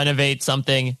supposed to renovate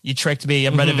something. You tricked me.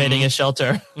 I'm renovating a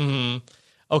shelter.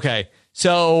 Okay.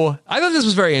 So I thought this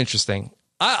was very interesting.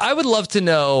 I would love to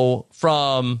know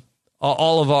from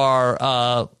all of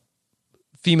our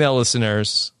female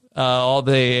listeners, all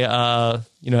the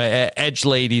edge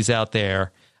ladies out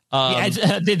there,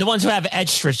 the ones who have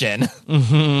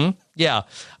estrogen. Yeah.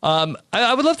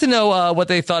 I would love to know what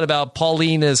they thought about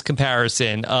Paulina's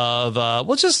comparison of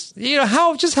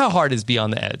how hard is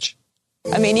Beyond the Edge.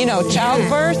 I mean,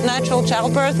 childbirth, natural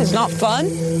childbirth is not fun,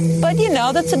 but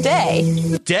that's a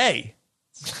day.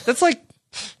 That's like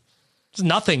it's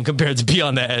nothing compared to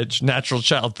Beyond the Edge, natural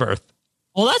childbirth.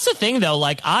 Well, that's the thing, though.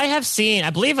 Like, I have seen, I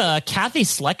believe Kathy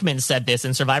Sleckman said this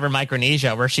in Survivor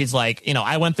Micronesia, where she's like,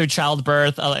 I went through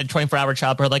childbirth, 24-hour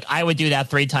childbirth. Like, I would do that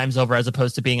 3 times over as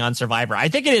opposed to being on Survivor. I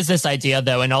think it is this idea,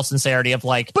 though, in all sincerity, of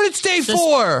like... But it's day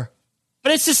 4!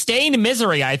 But it's sustained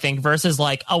misery, I think, versus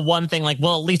like a one thing like,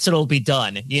 well, at least it'll be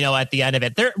done, at the end of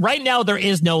it. Right now, there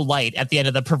is no light at the end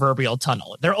of the proverbial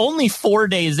tunnel. They're only 4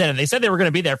 days in, and they said they were going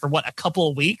to be there for, a couple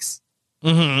of weeks?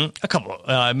 A couple,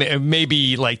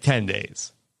 maybe like 10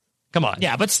 days. Come on.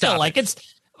 Yeah, but still, it's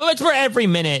where every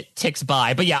minute ticks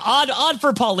by. But yeah, odd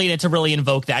for Paulina to really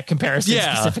invoke that comparison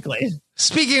specifically.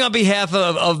 Speaking on behalf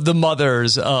of the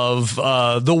mothers of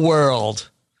the world,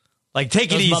 like,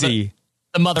 take it easy.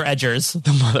 The mother edgers.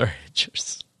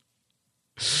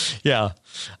 Yeah.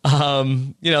 But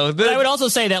I would also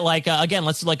say that, like, again,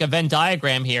 let's do like a Venn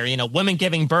diagram here. Women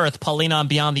giving birth, Paulina on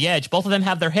Beyond the Edge. Both of them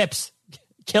have their hips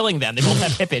killing them. They both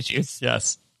have hip issues.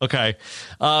 Yes. Okay.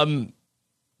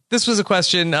 This was a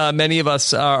question many of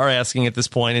us are asking at this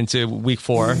point into week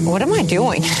 4. What am I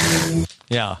doing?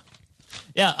 Yeah.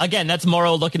 Yeah. Again, that's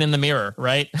Mauro looking in the mirror,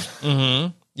 right?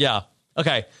 Yeah.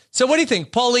 Okay. So what do you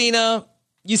think, Paulina?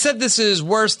 You said this is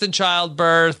worse than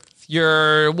childbirth.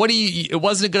 It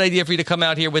wasn't a good idea for you to come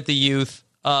out here with the youth.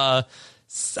 You're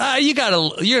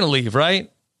gonna leave,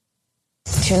 right?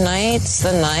 Tonight's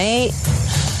the night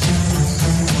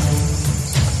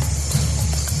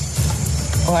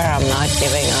where I'm not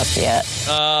giving up yet.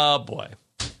 Oh boy.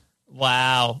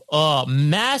 Wow. Oh,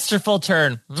 masterful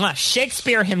turn.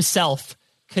 Shakespeare himself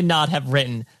could not have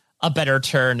written a better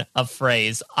turn of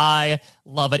phrase. I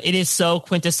love it. It is so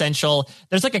quintessential.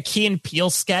 There's like a Key and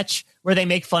Peele sketch where they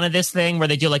make fun of this thing, where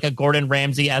they do like a Gordon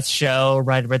Ramsay-esque show,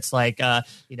 right? Where it's like,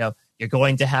 you're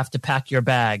going to have to pack your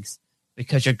bags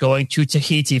because you're going to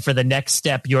Tahiti for the next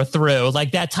step you're through.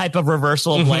 Like that type of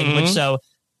reversal of language. So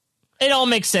it all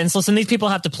makes sense. Listen, these people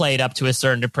have to play it up to a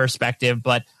certain perspective,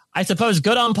 but I suppose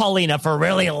good on Paulina for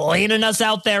really leaning us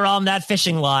out there on that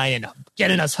fishing line and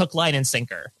getting us hook, line, and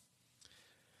sinker.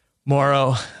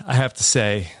 Mauro, I have to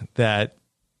say that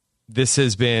this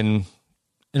has been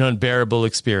an unbearable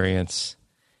experience,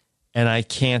 and I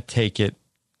can't take it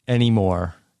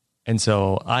anymore. And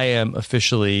so I am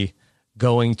officially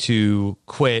going to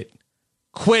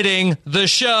quitting the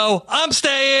show. I'm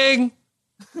staying.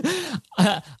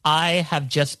 I have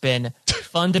just been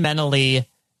fundamentally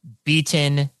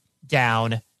beaten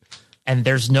down, and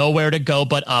there's nowhere to go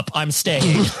but up. I'm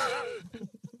staying.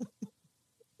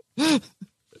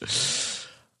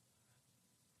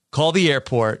 Call the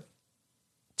airport.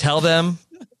 Tell them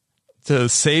to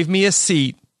save me a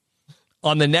seat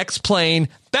on the next plane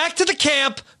back to the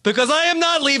camp because I am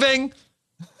not leaving.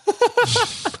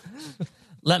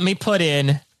 Let me put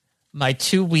in my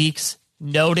 2 weeks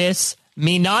notice.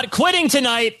 Me not quitting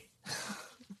tonight.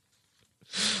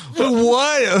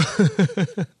 What?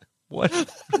 What?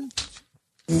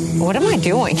 What am I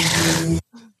doing?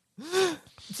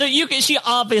 So she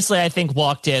obviously, I think,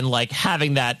 walked in like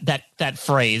having that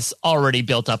phrase already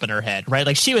built up in her head, right?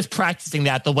 Like she was practicing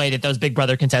that the way that those Big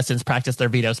Brother contestants practice their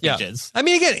veto speeches. Yeah. I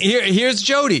mean, again, here's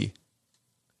Jody.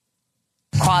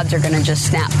 Quads are going to just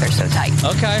snap. They're so tight.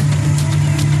 Okay.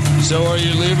 So are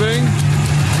you leaving?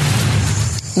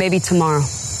 Maybe tomorrow,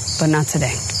 but not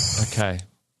today. Okay.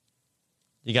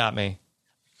 You got me.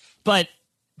 But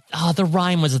the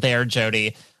rhyme was there,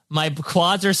 Jody. My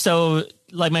quads are so,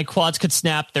 like my quads could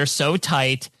snap. They're so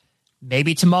tight.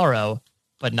 Maybe tomorrow,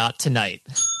 but not tonight.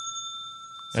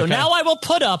 So now I will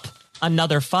put up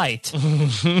another fight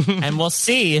and we'll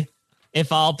see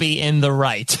if I'll be in the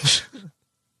right.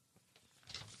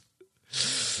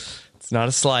 It's not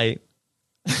a slight.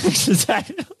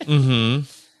 Exactly. Mm-hmm.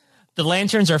 The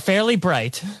lanterns are fairly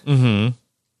bright. Mm-hmm.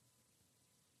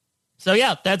 So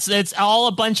yeah, it's all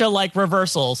a bunch of like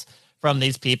reversals from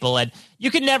these people. And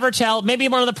you can never tell. Maybe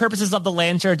one of the purposes of the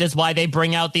lantern is why they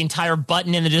bring out the entire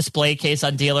button in the display case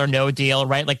on Deal or No Deal,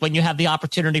 right? Like when you have the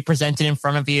opportunity presented in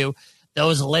front of you,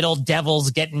 those little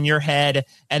devils get in your head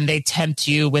and they tempt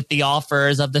you with the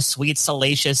offers of the sweet,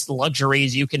 salacious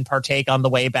luxuries you can partake on the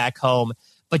way back home.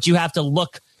 But you have to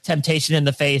look temptation in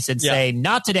the face and say,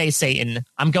 not today, Satan.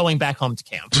 I'm going back home to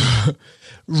camp.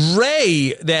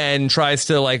 Ray then tries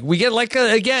to we get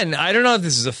again, I don't know if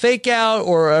this is a fake out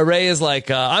or Ray is I'm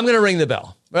going to ring the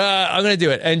bell. I'm going to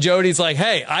do it. And Jody's like,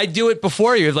 hey, I do it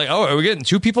before you. It's like, oh, are we getting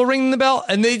 2 people ringing the bell?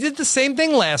 And they did the same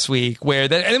thing last week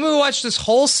and then we watched this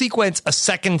whole sequence a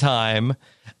second time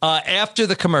after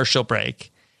the commercial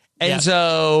break. And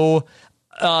so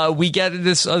we get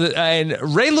this, and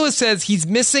Ray Lewis says he's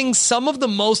missing some of the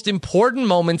most important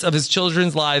moments of his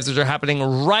children's lives that are happening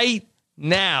right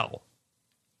now.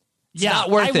 It's not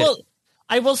worth it.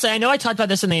 I will say, I know I talked about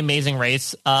this in the Amazing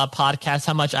Race podcast,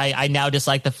 how much I now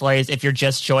dislike the phrase, if you're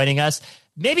just joining us.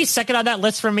 Maybe second on that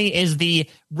list for me is the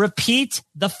repeat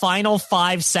the final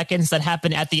 5 seconds that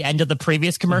happened at the end of the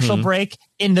previous commercial break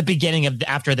in the beginning of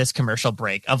after this commercial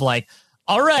break of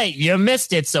all right, you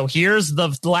missed it. So here's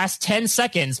the last 10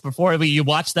 seconds before you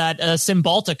watch that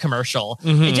Cymbalta commercial.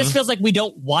 It just feels like we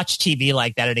don't watch TV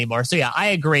like that anymore. So yeah, I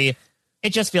agree. It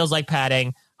just feels like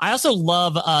padding. I also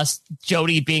love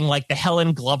Jody being like the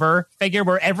Helen Glover figure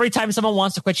where every time someone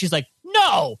wants to quit, she's like,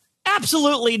 no,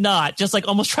 absolutely not. Just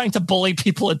almost trying to bully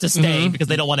people into staying because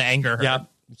they don't want to anger her. Yeah,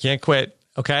 you can't quit.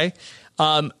 Okay.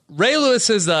 Ray Lewis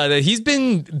says that he's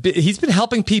been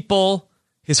helping people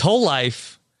his whole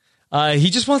life.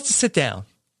 He just wants to sit down.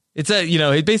 It's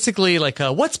basically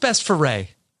what's best for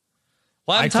Ray?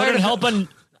 Well, I couldn't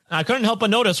help but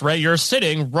notice, Ray, you're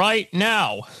sitting right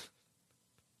now.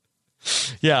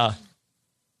 Yeah.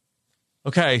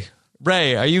 Okay.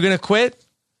 Ray, are you going to quit?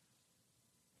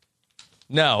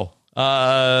 No.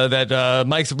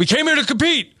 Mike said, we came here to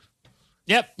compete.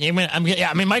 Yep.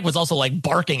 I mean, Mike was also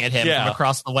barking at him from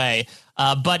across the way.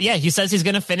 But yeah, he says he's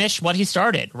going to finish what he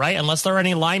started, right? Unless there are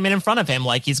any linemen in front of him,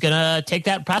 he's going to take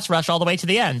that pass rush all the way to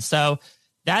the end. So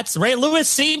that's Ray Lewis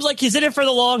seems like he's in it for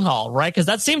the long haul, right? Because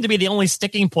that seemed to be the only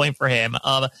sticking point for him.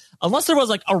 Unless there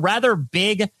was a rather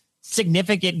big,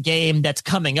 significant game that's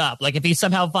coming up. If he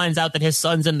somehow finds out that his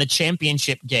son's in the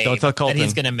championship game that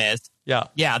he's going to miss. Yeah.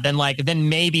 Yeah. Then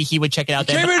maybe he would check it out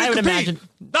then. I would imagine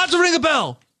not to ring a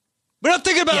bell. We're not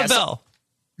thinking about a bell.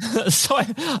 So we're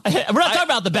not talking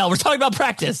about the bell. We're talking about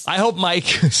practice. I hope Mike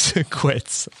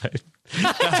quits.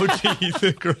 That would be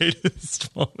the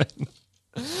greatest moment.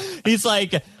 He's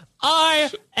like,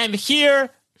 I am here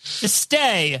to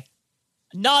stay.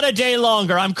 Not a day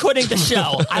longer. I'm quitting the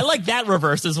show. I like that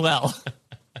reverse as well.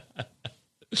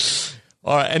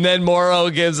 All right. And then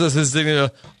Morrow gives us his thing.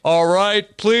 All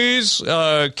right, please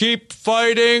keep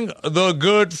fighting the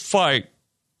good fight.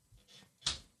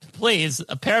 Please.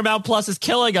 Paramount Plus is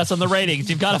killing us on the ratings.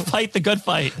 You've got to fight the good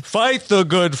fight. Fight the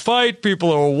good fight.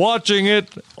 People are watching it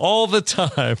all the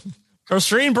time.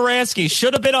 Christine Baranski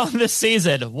should have been on this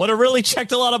season. Would have really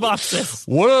checked a lot of boxes.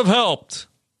 Would have helped.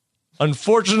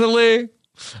 Unfortunately,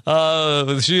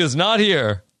 she is not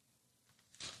here.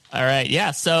 All right.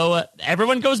 Yeah. So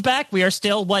everyone goes back. We are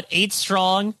still, 8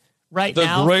 strong right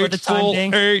now for the time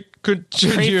being. 8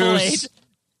 continues.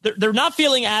 They're not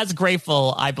feeling as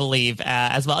grateful, I believe,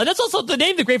 as well. And that's also the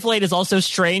name, the Grateful Eight, is also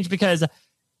strange because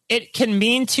it can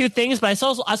mean 2 things, but I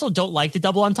also don't like the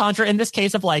double entendre in this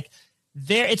case of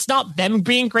it's not them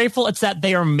being grateful. It's that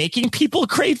they are making people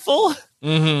grateful.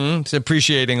 It's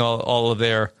appreciating all of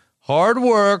their hard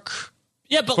work.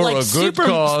 Yeah, but for a good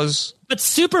cause. But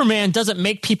Superman doesn't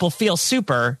make people feel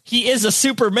super. He is a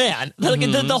Superman.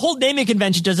 The whole naming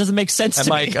convention just doesn't make sense to me.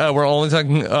 Mike, we're only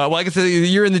talking. I guess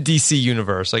you're in the DC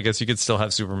universe. I guess you could still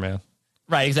have Superman.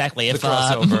 Right, exactly.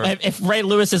 If Ray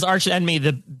Lewis's arch enemy,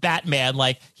 the Batman,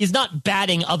 he's not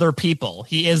batting other people.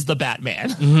 He is the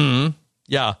Batman.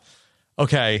 Yeah.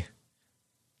 Okay.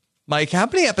 Mike, how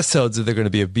many episodes are there going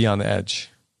to be of Beyond the Edge?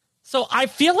 So I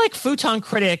feel like Futon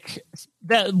Critic,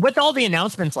 with all the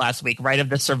announcements last week, right, of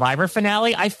the Survivor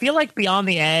finale, I feel like Beyond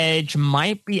the Edge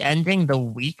might be ending the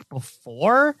week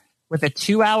before with a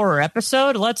 2-hour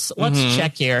episode. Let's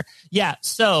check here. Yeah,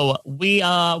 so we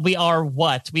are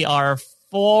what? We are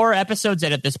 4 episodes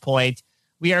in at this point.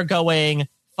 We are going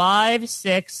 5,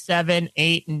 6, 7,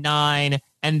 8, 9,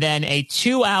 and then a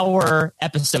 2-hour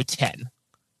episode 10.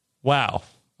 Wow.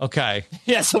 Okay.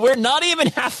 Yeah, so we're not even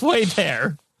halfway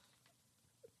there.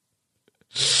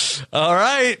 All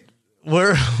right.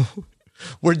 We're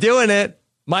doing it.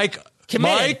 Mike, you're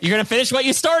going to finish what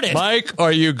you started. Mike,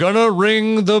 are you going to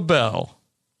ring the bell?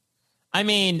 I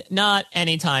mean, not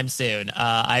anytime soon.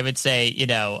 I would say,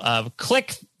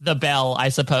 click the bell, I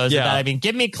suppose. Yeah. I mean,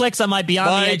 give me clicks on my Beyond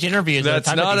Mike, the Edge interviews. That's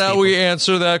not how we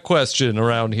answer that question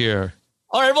around here.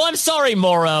 All right, well, I'm sorry,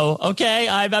 Morrow. Okay,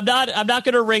 I'm not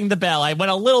going to ring the bell. I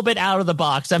went a little bit out of the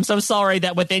box. I'm so sorry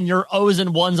that within your O's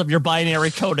and ones of your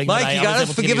binary coding, Mike, you got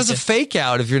to give us a fake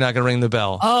out if you're not going to ring the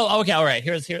bell. Oh, okay, all right.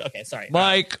 Here. Okay, sorry,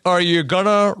 Mike. Are you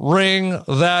gonna ring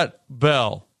that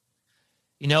bell?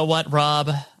 You know what,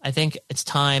 Rob? I think it's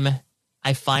time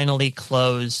I finally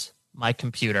close my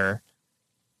computer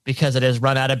because it has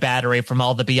run out of battery from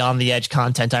all the Beyond the Edge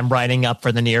content I'm writing up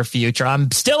for the near future.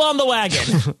 I'm still on the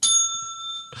wagon.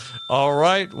 All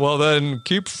right. Well, then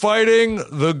keep fighting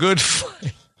the good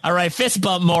fight. All right. Fist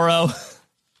bump, Morrow.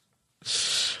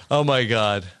 Oh, my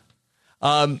God.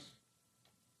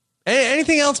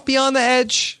 Anything else Beyond the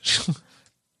Edge?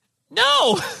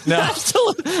 No,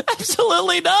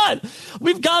 absolutely not.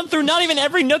 We've gone through not even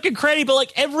every nook and cranny, but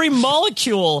like every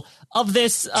molecule of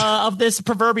this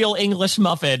proverbial English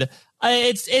muffin.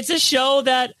 It's a show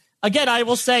that, again, I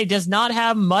will say, does not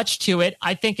have much to it.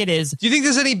 I think it is. Do you think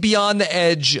there's any Beyond the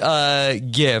Edge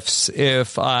GIFs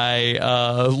if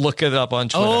I look it up on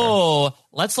Twitter? Oh,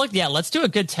 let's look. Yeah, let's do a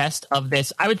good test of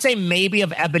this. I would say maybe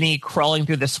of Ebony crawling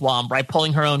through the swamp, right?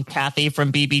 Pulling her own Kathy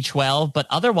from BB12. But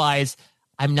otherwise,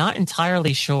 I'm not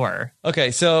entirely sure.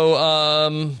 Okay, so I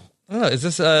don't know. Is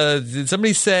this did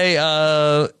somebody say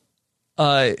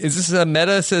is this a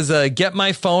Meta says get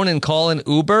my phone and call an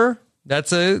Uber?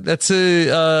 That's a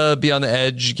Beyond the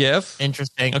Edge GIF.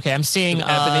 Interesting. Okay, I'm seeing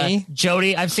Ebony.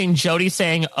 Jody. I've seen Jody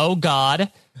saying, "Oh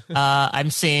God." I'm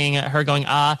seeing her going,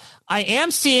 I am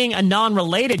seeing a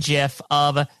non-related GIF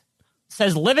of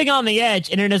says living on the edge,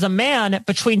 and it is a man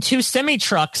between two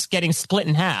semi-trucks getting split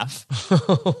in half.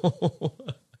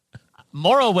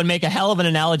 Morrow would make a hell of an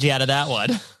analogy out of that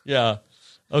one. Yeah.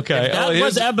 Okay. If that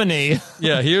was Ebony.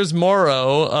 Yeah, here's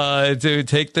Morrow to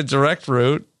take the direct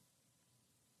route.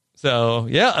 So,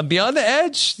 yeah, Beyond the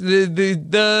Edge, the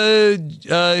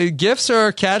GIFs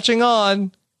are catching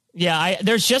on. Yeah,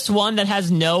 there's just one that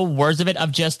has no words of it,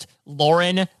 of just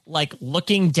Lauren like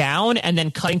looking down and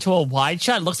then cutting to a wide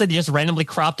shot. It looks like they just randomly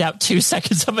cropped out 2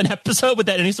 seconds of an episode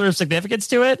without any sort of significance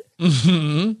to it. Mm-hmm.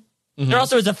 Mm-hmm. There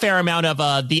also is a fair amount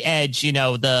of the Edge,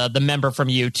 the member from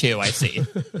U2, I see.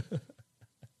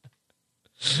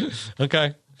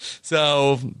 Okay.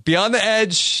 So Beyond the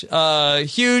Edge,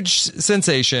 huge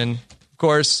sensation. Of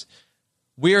course,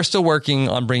 we are still working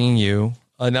on bringing you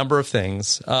a number of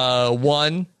things.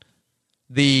 One,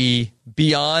 the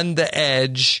Beyond the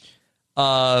Edge,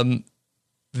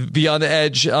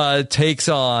 takes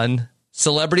on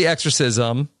Celebrity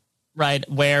Exorcism. Right,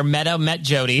 where Meta met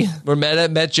Jody.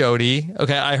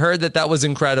 Okay, I heard that was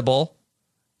incredible.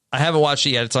 I haven't watched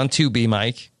it yet. It's on Tubi,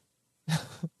 Mike.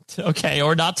 Okay,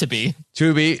 or not to be.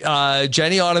 Tubi.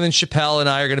 Jenny Ottoman Chappelle and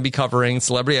I are going to be covering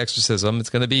Celebrity Exorcism. It's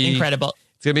going to be incredible.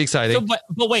 It's going to be exciting. So,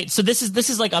 but wait, so this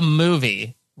is like a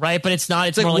movie, right? But it's not.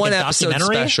 It's more like one a episode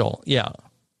documentary special. Yeah.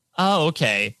 Oh,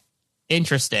 okay.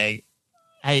 Interesting.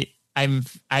 I'm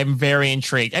very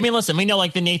intrigued. I mean, listen, we know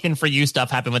like the Nathan For You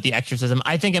stuff happened with The Exorcism.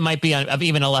 I think it might be of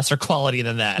even a lesser quality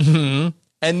than that. Mm-hmm.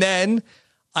 And then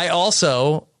I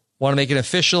also want to make an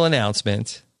official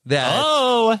announcement that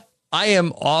I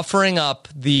am offering up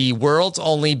the world's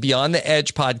only Beyond the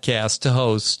Edge podcast to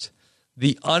host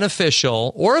the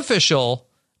unofficial or official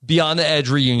Beyond the Edge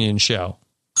reunion show.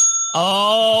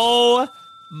 Oh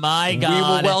my God. We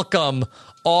will welcome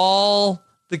all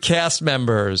the cast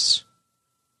members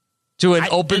to an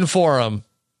open forum.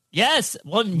 Yes.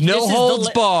 Well, no holds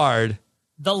barred.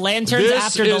 The lanterns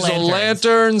after the lanterns. This is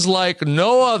lanterns like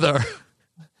no other.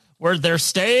 Where they're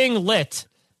staying lit.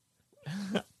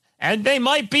 And they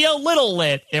might be a little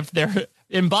lit if they're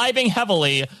imbibing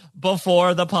heavily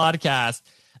before the podcast.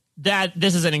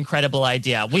 This is an incredible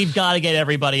idea. We've got to get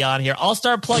everybody on here. I'll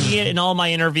start plugging it in all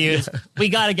my interviews. We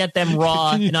got to get them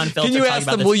raw and unfiltered. Can you ask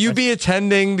them, will you be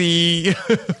attending the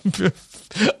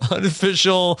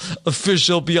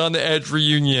official Beyond the Edge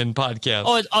reunion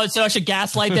podcast? Oh, so I should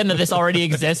gaslight them that this already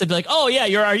exists and be like, oh yeah,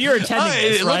 you're attending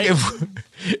this, right? Look,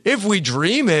 if we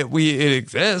dream it, it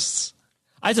exists.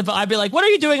 I'd be like, what are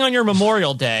you doing on your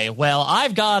Memorial Day? Well,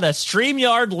 I've got a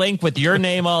StreamYard link with your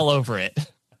name all over it.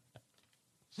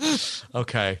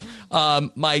 Okay.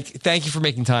 Mike, thank you for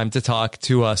making time to talk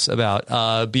to us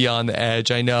about Beyond the Edge.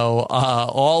 I know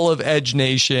all of Edge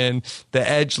Nation, the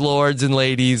Edge Lords and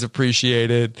ladies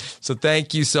appreciate it. So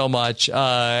thank you so much.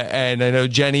 And I know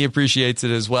Jenny appreciates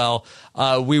it as well.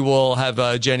 We will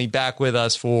have Jenny back with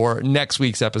us for next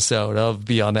week's episode of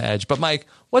Beyond the Edge. But Mike,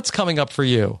 what's coming up for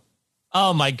you?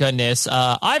 Oh, my goodness.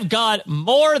 I've got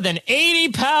more than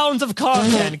 80 pounds of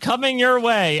content coming your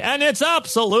way, and it's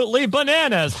absolutely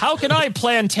bananas. How can I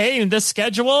plantain this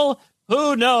schedule?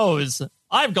 Who knows?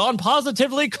 I've gone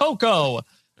positively cocoa.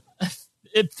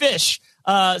 Fish.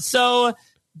 So,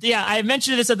 yeah, I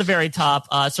mentioned this at the very top.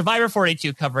 Survivor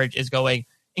 42 coverage is going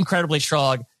incredibly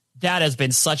strong. That has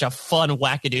been such a fun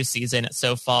wackadoo season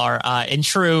so far. In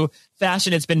true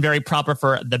fashion, it's been very proper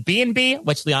for the B&B,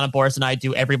 which Liana Boris and I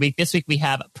do every week. This week we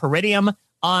have Peridium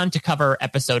on to cover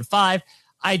episode 5.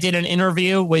 I did an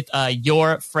interview with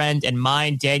your friend and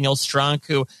mine, Daniel Strunk,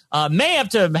 who may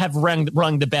have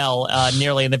rung the bell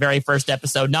nearly in the very first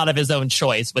episode, not of his own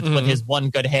choice, with his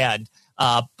one good hand,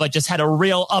 but just had a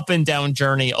real up and down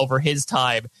journey over his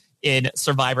time in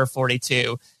Survivor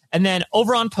 42. And then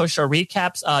over on post-show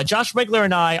recaps, Josh Wigler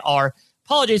and I are,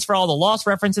 apologies for all the Lost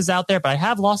references out there, but I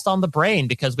have Lost on the brain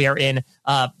because we are in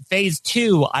phase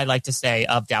 2, I like to say,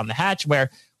 of Down the Hatch, where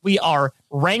we are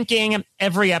ranking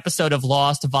every episode of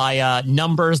Lost via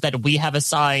numbers that we have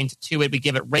assigned to it. We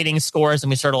give it rating scores, and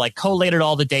we sort of like collated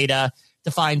all the data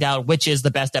to find out which is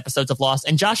the best episodes of Lost.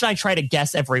 And Josh and I try to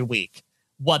guess every week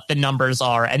what the numbers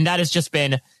are, and that has just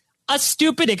been a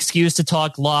stupid excuse to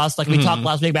talk Lost. Like we talked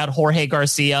last week about Jorge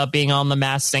Garcia being on The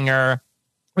Masked Singer.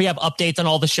 We have updates on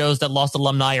all the shows that Lost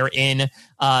alumni are in.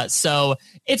 So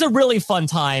it's a really fun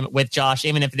time with Josh,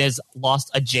 even if it is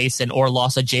Lost adjacent or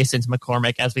Lost adjacent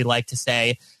McCormick, as we like to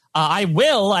say. I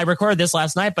recorded this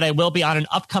last night, but I will be on an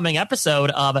upcoming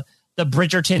episode of the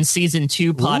Bridgerton Season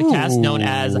 2 podcast known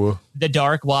as The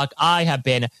Dark Walk. I have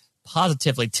been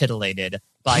positively titillated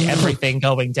by everything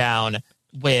going down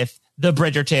with the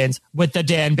Bridgertons, with the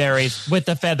Danburys, with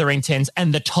the Featheringtons,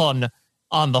 and the ton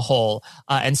on the whole.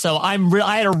 And so I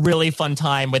had a really fun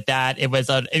time with that. It was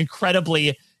an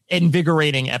incredibly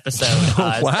invigorating episode.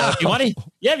 Wow. So if you want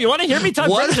to hear me talk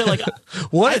Bridgerton, like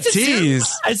what a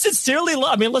tease. I sincerely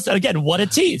love, listen, again, what a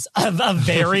tease. A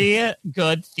very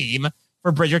good theme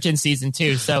for Bridgerton Season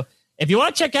 2. So if you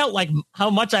want to check out like how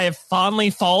much I have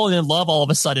fondly fallen in love all of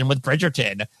a sudden with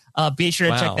Bridgerton, be sure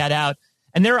to check that out.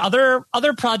 And there are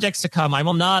other projects to come. I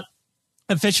will not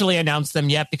officially announce them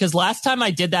yet because last time I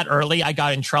did that early, I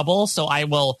got in trouble. So I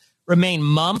will remain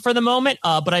mum for the moment.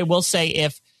 But I will say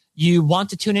if you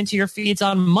want to tune into your feeds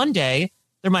on Monday,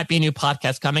 there might be a new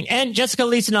podcast coming. And Jessica,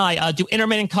 Lisa, and I do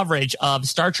intermittent coverage of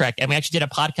Star Trek. And we actually did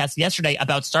a podcast yesterday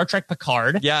about Star Trek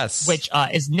Picard. Yes. Which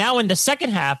is now in the second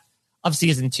half of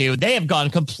season 2. They have gone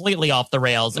completely off the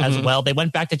rails as well. They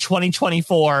went back to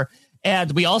 2024.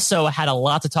 And we also had a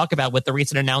lot to talk about with the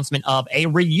recent announcement of a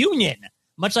reunion,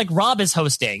 much like Rob is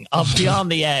hosting, of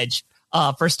Beyond the Edge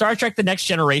for Star Trek The Next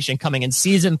Generation coming in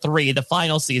season 3, the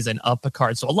final season of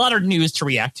Picard. So a lot of news to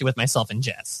react to with myself and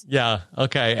Jess. Yeah.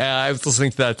 Okay. I was listening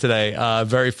to that today.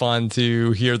 Very fun to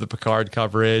hear the Picard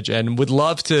coverage and would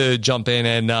love to jump in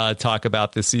and talk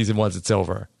about this season once it's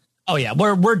over. Oh yeah,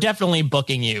 we're definitely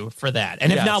booking you for that.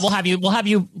 And if not, we'll have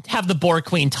you have the Borg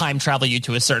Queen time travel you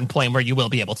to a certain point where you will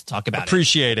be able to talk about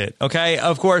Appreciate it. Okay.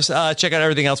 Of course, check out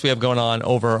everything else we have going on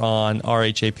over on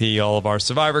RHAP, all of our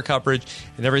Survivor coverage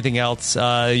and everything else. You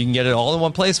can get it all in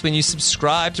one place when you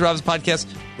subscribe to Rob's podcast,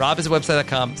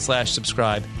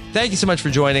 robiswebsite.com/subscribe. Thank you so much for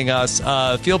joining us.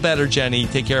 Feel better, Jenny.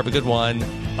 Take care. Have a good one.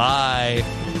 Bye.